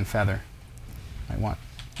than a 10 feather. I want,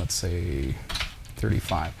 let's say,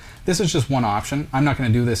 35. This is just one option. I'm not going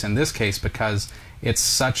to do this in this case because it's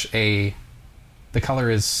such the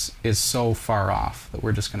color is so far off that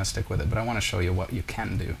we're just going to stick with it. But I want to show you what you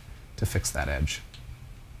can do to fix that edge.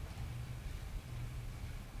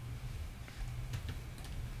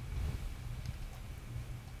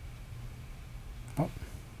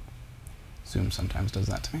 Zoom sometimes does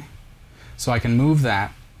that to me. So I can move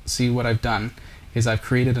that. See, what I've done is I've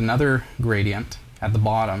created another gradient at the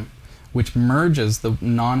bottom which merges the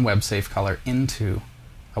non-web safe color into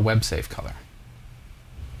a web safe color.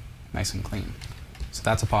 Nice and clean. So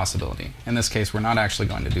that's a possibility. In this case, we're not actually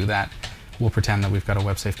going to do that. We'll pretend that we've got a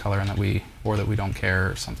web safe color and that we don't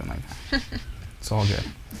care or something like that. It's all good.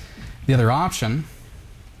 The other option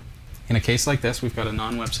In a case like this, we've got a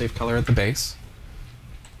non-web safe color at the base.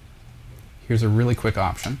 Here's a really quick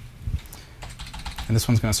option. And this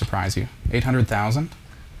one's going to surprise you. 800,000.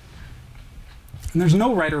 And there's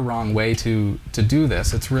no right or wrong way to do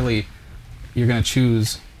this. It's really, you're going to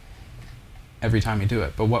choose every time you do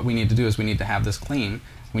it. But what we need to do is we need to have this clean.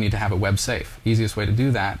 We need to have it web safe. Easiest way to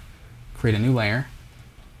do that, create a new layer.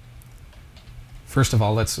 First of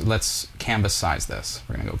all, let's canvas size this.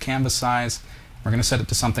 We're going to go canvas size. We're going to set it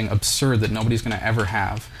to something absurd that nobody's going to ever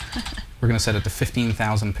have. We're going to set it to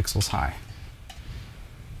 15,000 pixels high.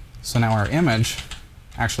 So now our image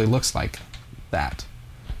actually looks like that,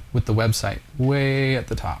 with the website way at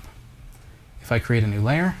the top. If I create a new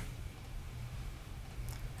layer,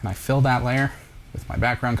 and I fill that layer with my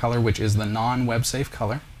background color, which is the non-web safe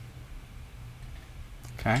color.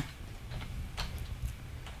 Okay.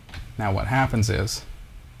 Now what happens is,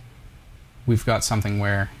 we've got something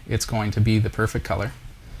where it's going to be the perfect color.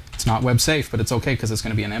 It's not web safe, but it's okay because it's going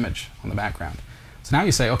to be an image on the background. So now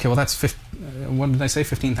you say, okay, well that's, what did I say,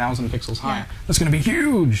 15,000 pixels high. Yeah. That's going to be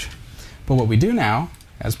huge. But what we do now,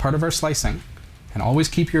 as part of our slicing, and always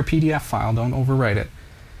keep your PDF file, don't overwrite it,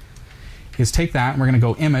 is take that and we're going to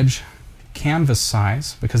go image, canvas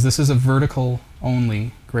size, because this is a vertical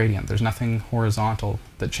only gradient. There's nothing horizontal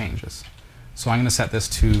that changes. So I'm going to set this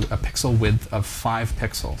to a pixel width of 5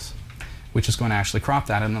 pixels, which is going to actually crop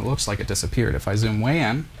that, and it looks like it disappeared. If I zoom way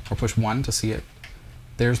in, or push 1 to see it,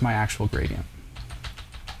 there's my actual gradient.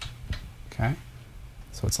 Okay?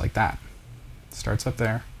 So it's like that. Starts up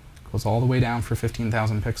there, goes all the way down for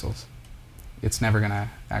 15,000 pixels. It's never going to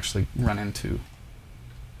actually run into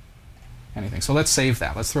anything. So let's save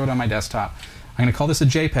that. Let's throw it on my desktop. I'm going to call this a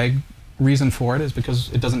JPEG. Reason for it is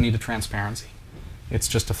because it doesn't need a transparency. It's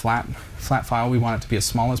just a flat file. We want it to be as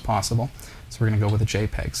small as possible. So we're going to go with a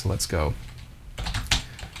JPEG. So let's go.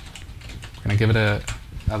 We're going to give it a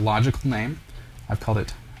logical name. I've called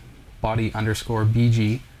it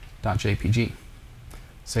body_bg.jpg.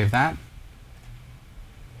 Save that.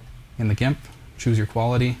 In the GIMP, choose your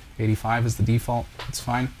quality. 85 is the default. It's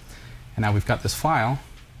fine. And now we've got this file,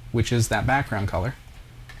 which is that background color,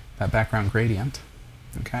 that background gradient.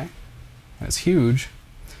 Okay? And it's huge,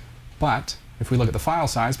 but if we look at the file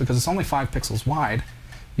size, because it's only 5 pixels wide,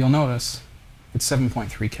 you'll notice it's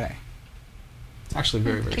 7.3K. It's actually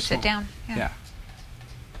very, very Keeps small. it down. Yeah.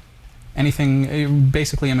 Anything,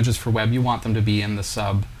 basically images for web, you want them to be in the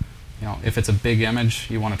sub. You know, if it's a big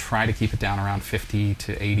image, you want to try to keep it down around 50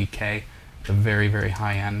 to 80K, the very, very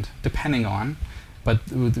high end, depending on. But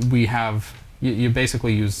we have, you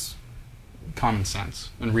basically use common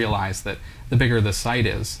sense and realize that the bigger the site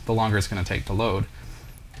is, the longer it's going to take to load.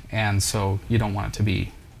 And so you don't want it to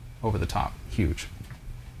be over the top, huge.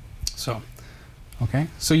 So, okay,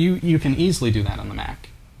 so you can easily do that on the Mac.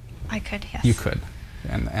 I could, yes. You could,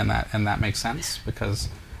 and that makes sense because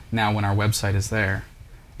now when our website is there,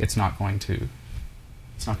 it's not going to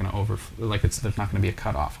overflow, like there's not going to be a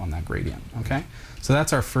cutoff on that gradient. Okay, so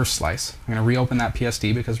that's our first slice. I'm going to reopen that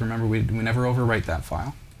PSD because remember we never overwrite that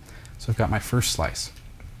file. So I've got my first slice.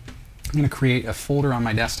 I'm going to create a folder on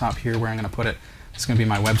my desktop here where I'm going to put it. It's going to be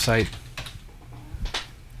my website.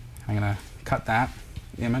 I'm going to cut that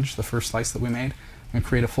image, the first slice that we made. I'm going to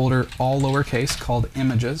create a folder, all lowercase, called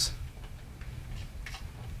images.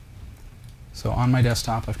 So on my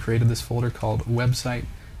desktop, I've created this folder called website,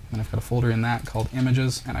 and I've got a folder in that called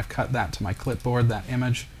images, and I've cut that to my clipboard, that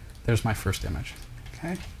image. There's my first image.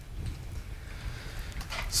 Okay.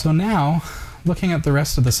 So now, looking at the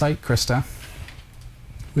rest of the site, Christa,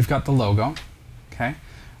 we've got the logo, okay,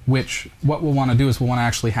 which what we'll want to do is we'll want to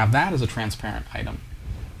actually have that as a transparent item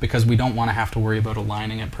because we don't want to have to worry about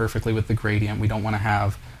aligning it perfectly with the gradient. We don't want to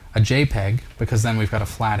have a JPEG because then we've got a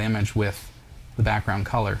flat image with the background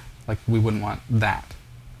color. Like we wouldn't want that,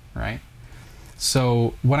 right?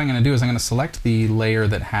 So what I'm going to do is I'm going to select the layer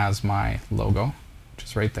that has my logo, which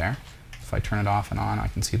is right there. If I turn it off and on, I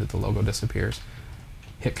can see that the logo disappears.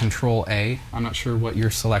 Hit Control A. I'm not sure what your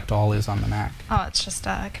select all is on the Mac. Oh, it's just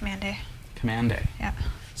Command A. Command A. Yeah.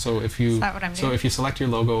 So if you Is that what I'm doing? if you select your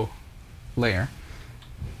logo layer,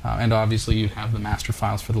 and obviously you have the master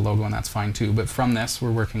files for the logo, and that's fine too. But from this,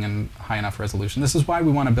 we're working in high enough resolution. This is why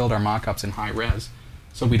we want to build our mockups in high res,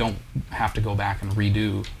 so we don't have to go back and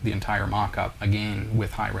redo the entire mockup again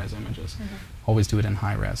with high res images. Mm-hmm. Always do it in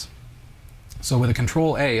high res. So with a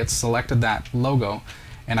Control A, it's selected that logo,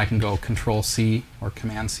 and I can go Control C or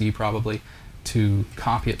Command C probably to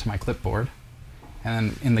copy it to my clipboard. And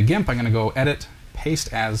then in the GIMP, I'm going to go Edit,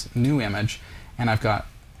 Paste as New Image, and I've got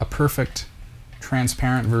a perfect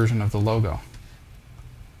transparent version of the logo.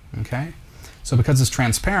 Okay? So because it's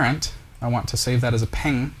transparent, I want to save that as a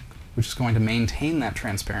ping which is going to maintain that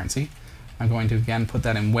transparency. I'm going to again put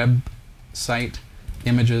that in website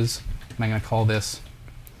images, and I'm going to call this,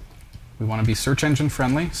 we want to be search engine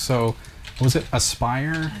friendly, so what was it?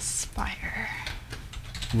 Aspire? Aspire.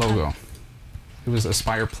 Logo. It was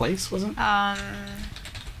Aspire Place, wasn't it?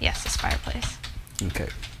 Yes, Aspire Place. Okay,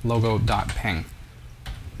 logo.ping.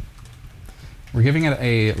 We're giving it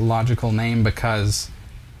a logical name because,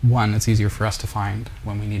 one, it's easier for us to find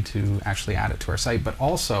when we need to actually add it to our site, but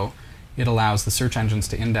also it allows the search engines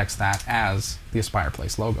to index that as the Aspire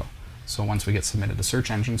Place logo. So once we get submitted to search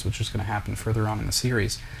engines, which is going to happen further on in the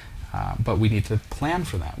series, but we need to plan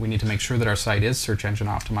for that. We need to make sure that our site is search engine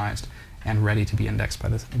optimized and ready to be indexed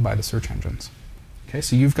by the search engines. Okay,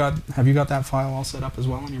 so have you got that file all set up as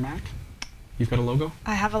well on your Mac? You've got a logo?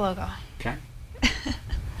 I have a logo. Okay.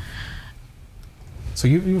 So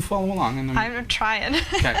you follow along, and then I'm trying.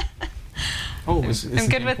 Okay. Oh, is I'm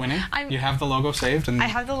good with winning? You have the logo saved, and I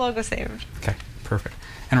have the logo saved. Okay, perfect.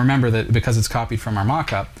 And remember that because it's copied from our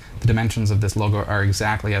mockup, the dimensions of this logo are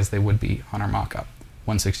exactly as they would be on our mockup,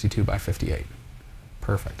 162 by 58.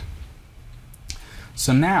 Perfect.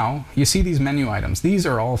 So now you see these menu items. These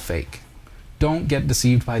are all fake. Don't get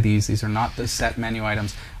deceived by these. These are not the set menu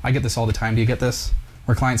items. I get this all the time. Do you get this?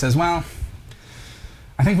 Where a client says, well,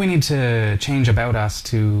 I think we need to change about us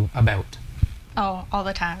to about. Oh, all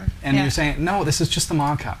the time. And yeah. you're saying, no, this is just the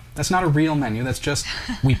mock-up. That's not a real menu. That's just,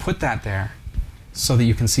 we put that there so that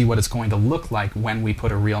you can see what it's going to look like when we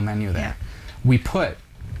put a real menu there. Yeah. We put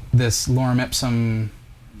this lorem ipsum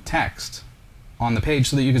text on the page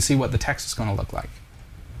so that you can see what the text is going to look like.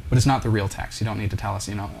 But it's not the real text. You don't need to tell us,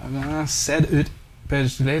 said it,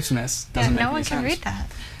 doesn't make any sense. No one can read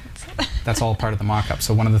that. That's all part of the mock-up.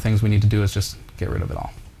 So one of the things we need to do is just get rid of it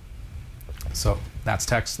all. So that's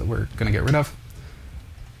text that we're going to get rid of.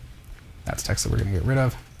 That's text that we're going to get rid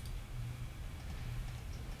of.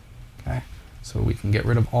 Okay, so we can get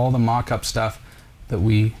rid of all the mock-up stuff that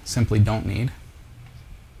we simply don't need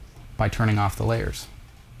by turning off the layers.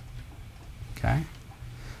 Okay,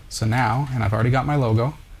 so now, and I've already got my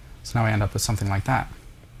logo, so now I end up with something like that.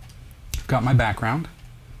 I've got my background,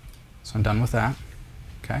 so I'm done with that.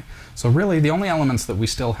 Okay, so really the only elements that we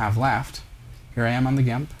still have left, here I am on the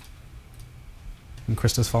GiMP, and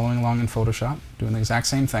Christa's following along in Photoshop, doing the exact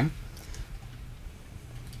same thing.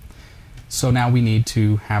 So now we need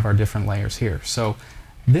to have our different layers here. So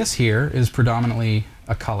this here is predominantly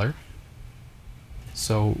a color.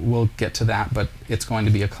 So we'll get to that, but it's going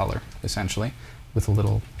to be a color, essentially, with a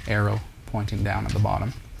little arrow pointing down at the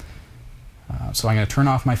bottom. So I'm going to turn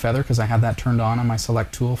off my feather because I had that turned on my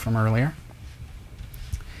select tool from earlier.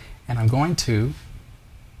 And I'm going to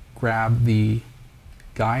grab the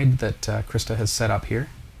guide that Christa has set up here.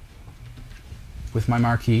 With my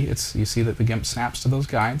marquee, you see that the GiMP snaps to those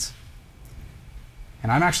guides.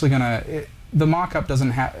 And I'm actually going to, the mock-up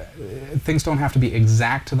doesn't have, things don't have to be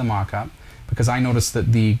exact to the mock-up, because I noticed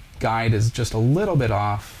that the guide is just a little bit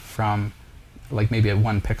off from like maybe at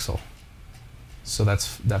 1 pixel. So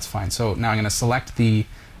that's fine. So now I'm going to select the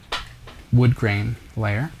wood grain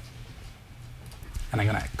layer, and I'm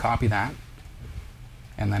going to copy that,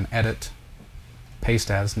 and then edit, paste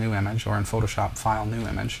as new image, or in Photoshop, file new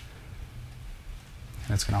image.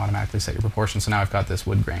 And it's going to automatically set your proportion. So now I've got this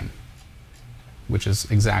wood grain, which is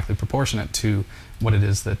exactly proportionate to what it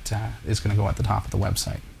is that is going to go at the top of the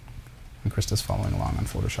website. And Christa's following along on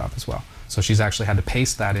Photoshop as well. So she's actually had to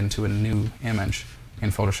paste that into a new image in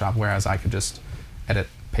Photoshop, whereas I could just edit,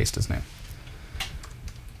 paste as new.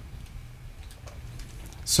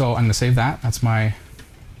 So I'm going to save that. That's my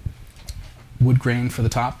wood grain for the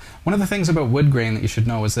top. One of the things about wood grain that you should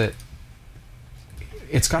know is that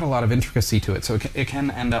it's got a lot of intricacy to it, so it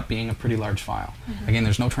can end up being a pretty large file. Mm-hmm. Again,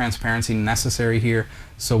 there's no transparency necessary here,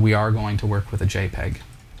 so we are going to work with a JPEG.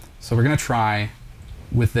 So we're going to try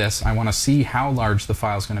with this. I want to see how large the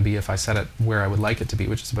file is going to be if I set it where I would like it to be,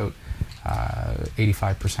 which is about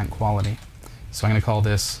 85% quality. So I'm going to call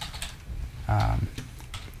this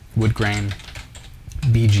woodgrain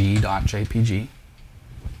bg.jpg.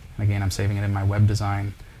 And again, I'm saving it in my web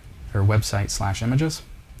design or website / images.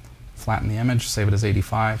 Flatten the image, save it as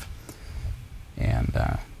 85, and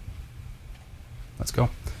let's go.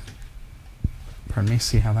 Pardon me,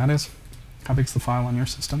 see how that is? How big's the file on your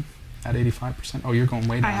system at 85%? Oh, you're going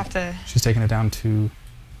way down. I have to. She's taking it down to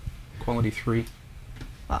quality 3.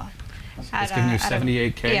 Well, it's giving you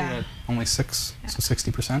 78K at only 6, so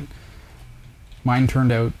 60%. Mine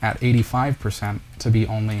turned out at 85% to be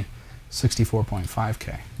only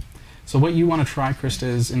 64.5K. So what you want to try, Christa,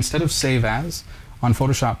 is instead of save as, on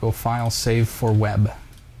Photoshop, go File, Save for Web.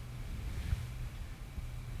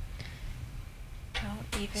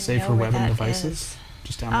 Don't even Save know for where web and that devices. is.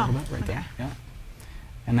 just down a little bit, right okay. there. Yeah.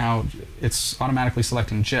 And now it's automatically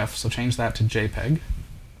selecting GIF, so change that to JPEG.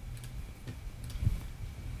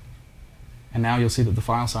 And now you'll see that the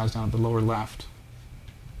file size down at the lower left,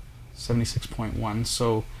 76.1.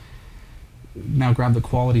 So now grab the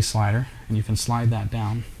quality slider, and you can slide that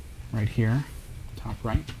down right here, top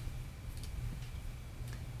right.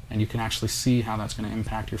 And you can actually see how that's going to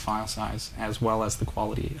impact your file size as well as the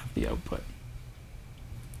quality of the output.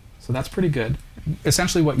 So that's pretty good.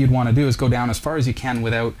 Essentially what you'd want to do is go down as far as you can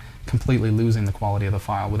without completely losing the quality of the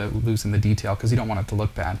file, without losing the detail, because you don't want it to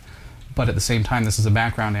look bad. But at the same time, this is a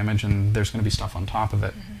background image, and there's going to be stuff on top of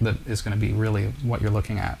it that is going to be really what you're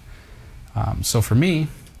looking at. So for me,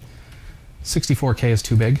 64K is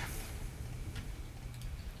too big.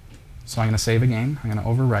 So I'm going to save again. I'm going to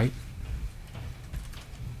overwrite.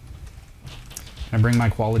 I'm going to bring my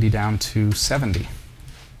quality down to 70.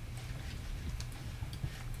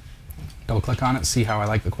 Double click on it, see how I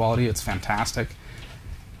like the quality. It's fantastic.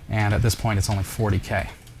 And at this point, it's only 40K.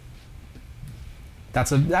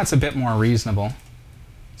 That's a bit more reasonable,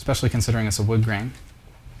 especially considering it's a wood grain.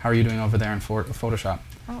 How are you doing over there in Photoshop?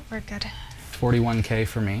 Oh, we're good. 41K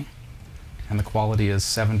for me, and the quality is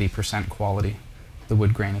 70% quality. The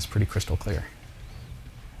wood grain is pretty crystal clear.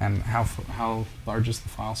 And how large is the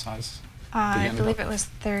file size? I believe it was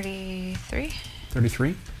 33.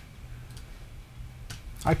 33?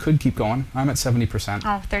 I could keep going. I'm at 70%.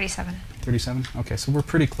 Oh, 37. 37? Okay, so we're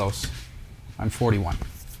pretty close. I'm 41.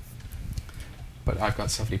 But I've got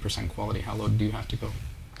 70% quality. How low do you have to go?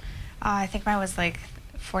 I think mine was like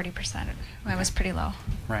 40%. Mine was pretty low.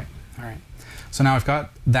 Right. All right. So now I've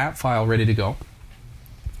got that file ready to go.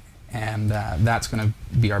 And that's going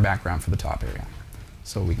to be our background for the top area.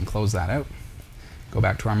 So we can close that out. Go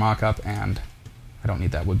back to our mock-up, and I don't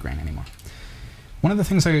need that wood grain anymore. One of the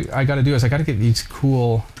things I got to do is I got to get these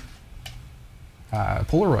cool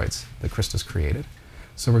Polaroids that Christa's created.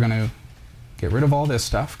 So we're going to get rid of all this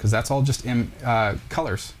stuff, because that's all just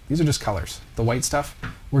colors. These are just colors. The white stuff,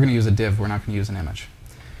 we're going to use a div. We're not going to use an image.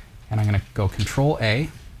 And I'm going to go Control A.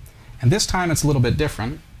 And this time it's a little bit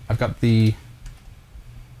different. I've got the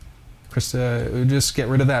Christa, just get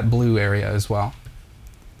rid of that blue area as well,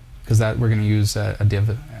 because that we're going to use a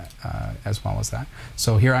div as well as that.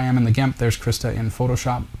 So here I am in the GIMP. There's Christa in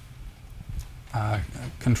Photoshop.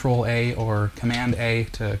 Control A or Command A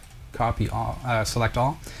to copy all, select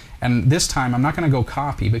all. And this time I'm not going to go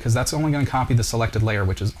copy, because that's only going to copy the selected layer,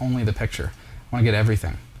 which is only the picture. I want to get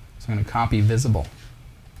everything. So I'm going to copy visible,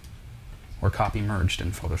 or copy merged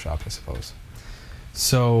in Photoshop, I suppose.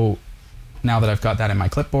 So now that I've got that in my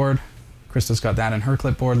clipboard, Christa's got that in her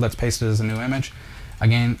clipboard, let's paste it as a new image.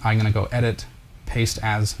 Again, I'm going to go Edit, Paste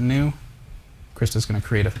as New. Christa's going to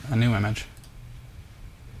create a new image,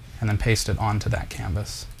 and then paste it onto that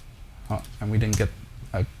canvas. Oh, and we didn't get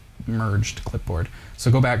a merged clipboard. So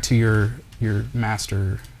go back to your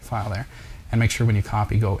master file there, and make sure when you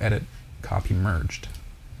copy, go Edit, Copy Merged.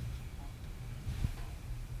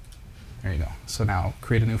 There you go. So now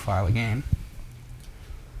create a new file again.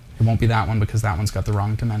 It won't be that one, because that one's got the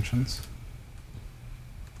wrong dimensions.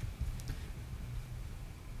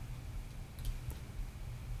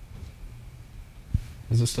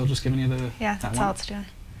 Is it still just giving you the Yeah, that that's one? all it's doing.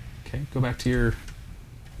 Okay, go back to your...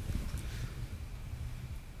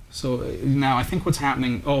 So now I think what's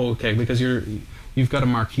happening... Oh, okay, because you've got a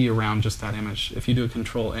marquee around just that image. If you do a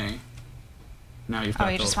Control A, now you've got...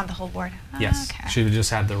 Oh, you just want the whole board? Yes, Okay. should have just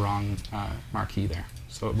had the wrong marquee there.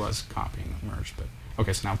 So it was copying the merge, but...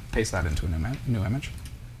 Okay, so now paste that into a new image.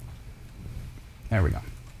 There we go.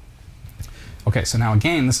 Okay, so now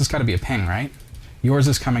again, this has got to be a ping, right? Yours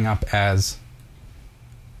is coming up as...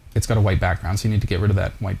 It's got a white background, so you need to get rid of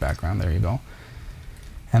that white background. There you go.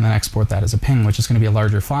 And then export that as a ping, which is going to be a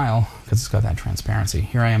larger file, because it's got that transparency.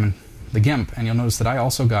 Here I am in the GIMP, and you'll notice that I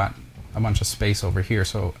also got a bunch of space over here.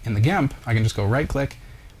 So in the GIMP, I can just go right-click,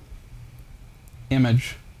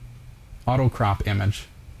 Image, Auto Crop Image,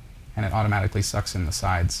 and it automatically sucks in the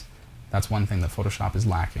sides. That's one thing that Photoshop is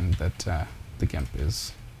lacking that the GIMP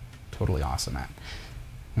is totally awesome at.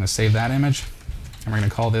 I'm going to save that image, and we're going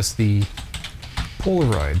to call this the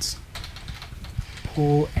Polaroids.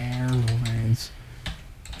 Polaroids.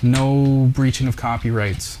 No breaching of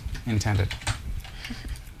copyrights intended.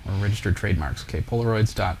 Or registered trademarks. Okay,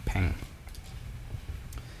 Polaroids.ping.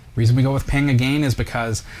 Reason we go with ping again is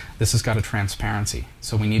because this has got a transparency.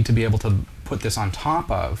 So we need to be able to put this on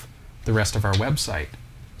top of the rest of our website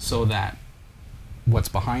so that what's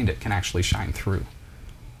behind it can actually shine through.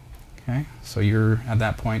 Okay, so you're at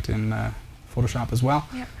that point in Photoshop as well.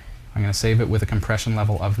 Yep. I'm going to save it with a compression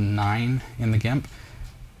level of 9 in the GIMP.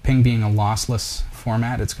 Ping being a lossless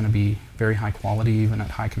format, it's going to be very high quality even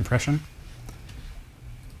at high compression.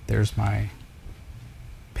 There's my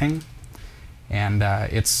ping, and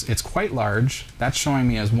it's quite large. That's showing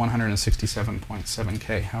me as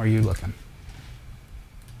 167.7K. How are you looking?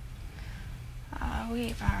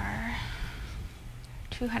 We are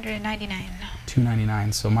 299.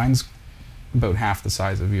 299. So mine's about half the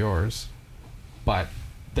size of yours, but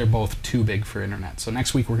they're both too big for internet. So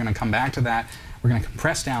next week we're going to come back to that. We're going to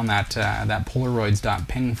compress down that that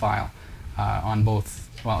Polaroids.ping file on both.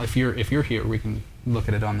 Well, if you're here, we can look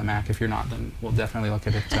at it on the Mac. If you're not, then we'll definitely look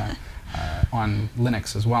at it on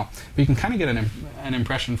Linux as well. But you can kind of get an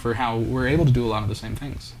impression for how we're able to do a lot of the same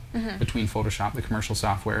things between Photoshop, the commercial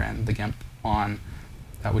software, and the GiMP on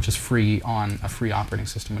which is free on a free operating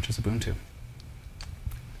system, which is Ubuntu.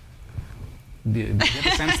 Do you get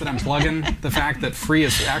the sense that I'm plugging the fact that free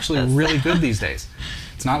is actually really good these days?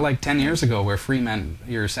 It's not like 10 years ago where free meant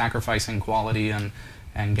you're sacrificing quality and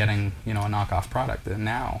getting, you know, a knockoff product. And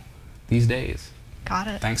now, these days, Got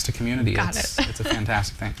it. thanks to community, Got it's it. a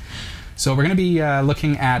fantastic thing. So we're going to be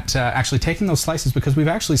looking at actually taking those slices, because we've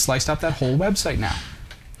actually sliced up that whole website now.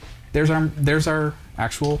 There's our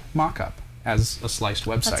actual mock-up as a sliced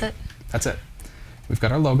website. That's it. That's it. We've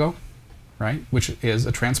got our logo, right, which is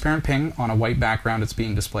a transparent ping on a white background. It's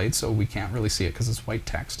being displayed, so we can't really see it because it's white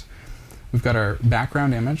text. We've got our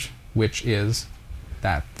background image, which is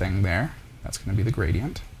that thing there. That's going to be the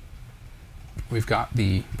gradient. We've got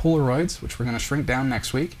the Polaroids, which we're going to shrink down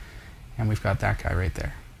next week, and we've got that guy right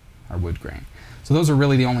there, our wood grain. So those are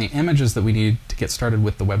really the only images that we need to get started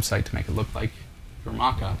with the website to make it look like your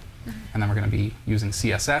mock-up. And then we're going to be using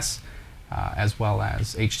CSS as well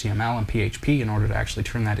as HTML and PHP in order to actually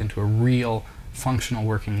turn that into a real functional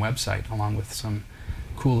working website, along with some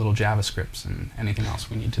cool little JavaScripts and anything else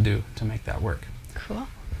we need to do to make that work. Cool.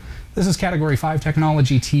 This is Category 5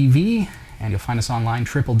 Technology TV, and you'll find us online,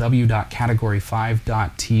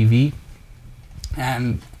 www.category5.tv.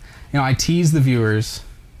 And, you know, I tease the viewers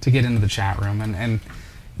to get into the chat room, and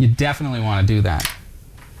you definitely want to do that.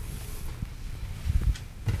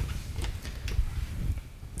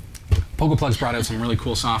 PogoPlug's brought out some really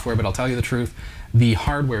cool software, but I'll tell you the truth, the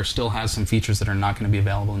hardware still has some features that are not going to be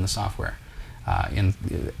available in the software. And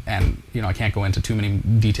you know, I can't go into too many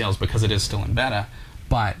details because it is still in beta,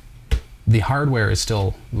 but the hardware is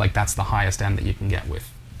still, like, that's the highest end that you can get with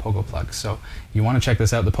PogoPlug. So you want to check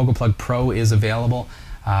this out. The PogoPlug Pro is available.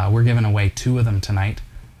 We're giving away 2 of them tonight.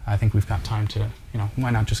 I think we've got time to, you know,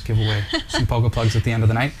 why not just give away some PogoPlugs at the end of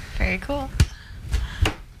the night? Very cool.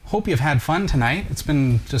 Hope you've had fun tonight. It's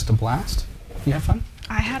been just a blast. You have fun?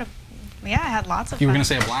 I had lots of fun. You were going to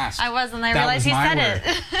say a blast. I was, and I That realized was you my said word.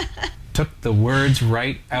 it. Took the words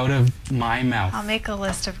right out of my mouth. I'll make a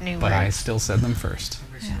list of new But words. I still said them first.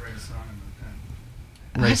 We should write a song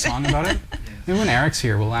about that. Write a song about it? Yes. Maybe when Eric's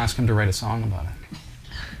here, we'll ask him to write a song about it.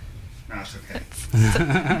 No, it's okay.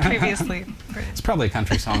 Previously. It's probably a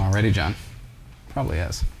country song already, John. Probably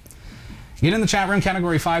is. Get in the chat room,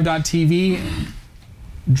 category5.tv.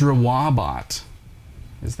 Drawabot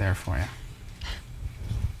is there for you.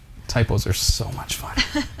 Typos are so much fun.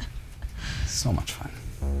 So much fun.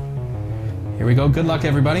 Here we go. Good luck,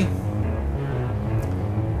 everybody.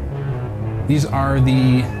 These are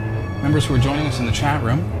the members who are joining us in the chat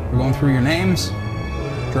room. We're going through your names.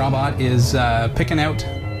 Drawbot is picking out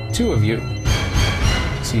 2 of you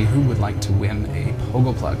to see who would like to win a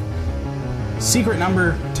PogoPlug. Secret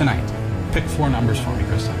number tonight. Pick 4 numbers for me,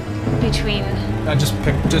 Krista. Between Just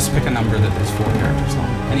pick a number that is 4 characters long.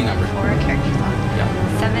 Any number. 4 characters long. Yeah.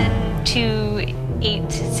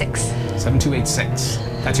 7286. 7286.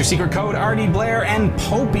 That's your secret code. Artie, Blair, and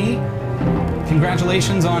Popey.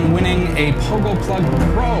 Congratulations on winning a PogoPlug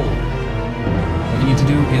Pro. What you need to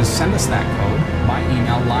do is send us that code by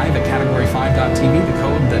email live at category5.tv, the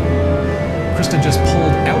code that Krista just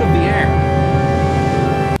pulled out of the air.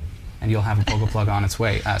 And you'll have a PogoPlug on its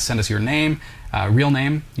way. Send us your name, real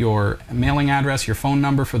name, your mailing address, your phone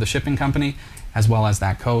number for the shipping company, as well as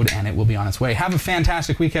that code, and it will be on its way. Have a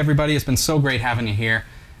fantastic week, everybody. It's been so great having you here.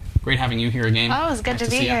 Great having you here again. Oh, it was good Nice to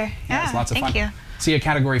be see ya. here. Yeah, it's lots of fun. Thank you. See you at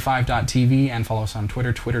category5.tv, and follow us on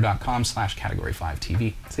Twitter,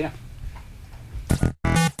 twitter.com/category5tv. See ya.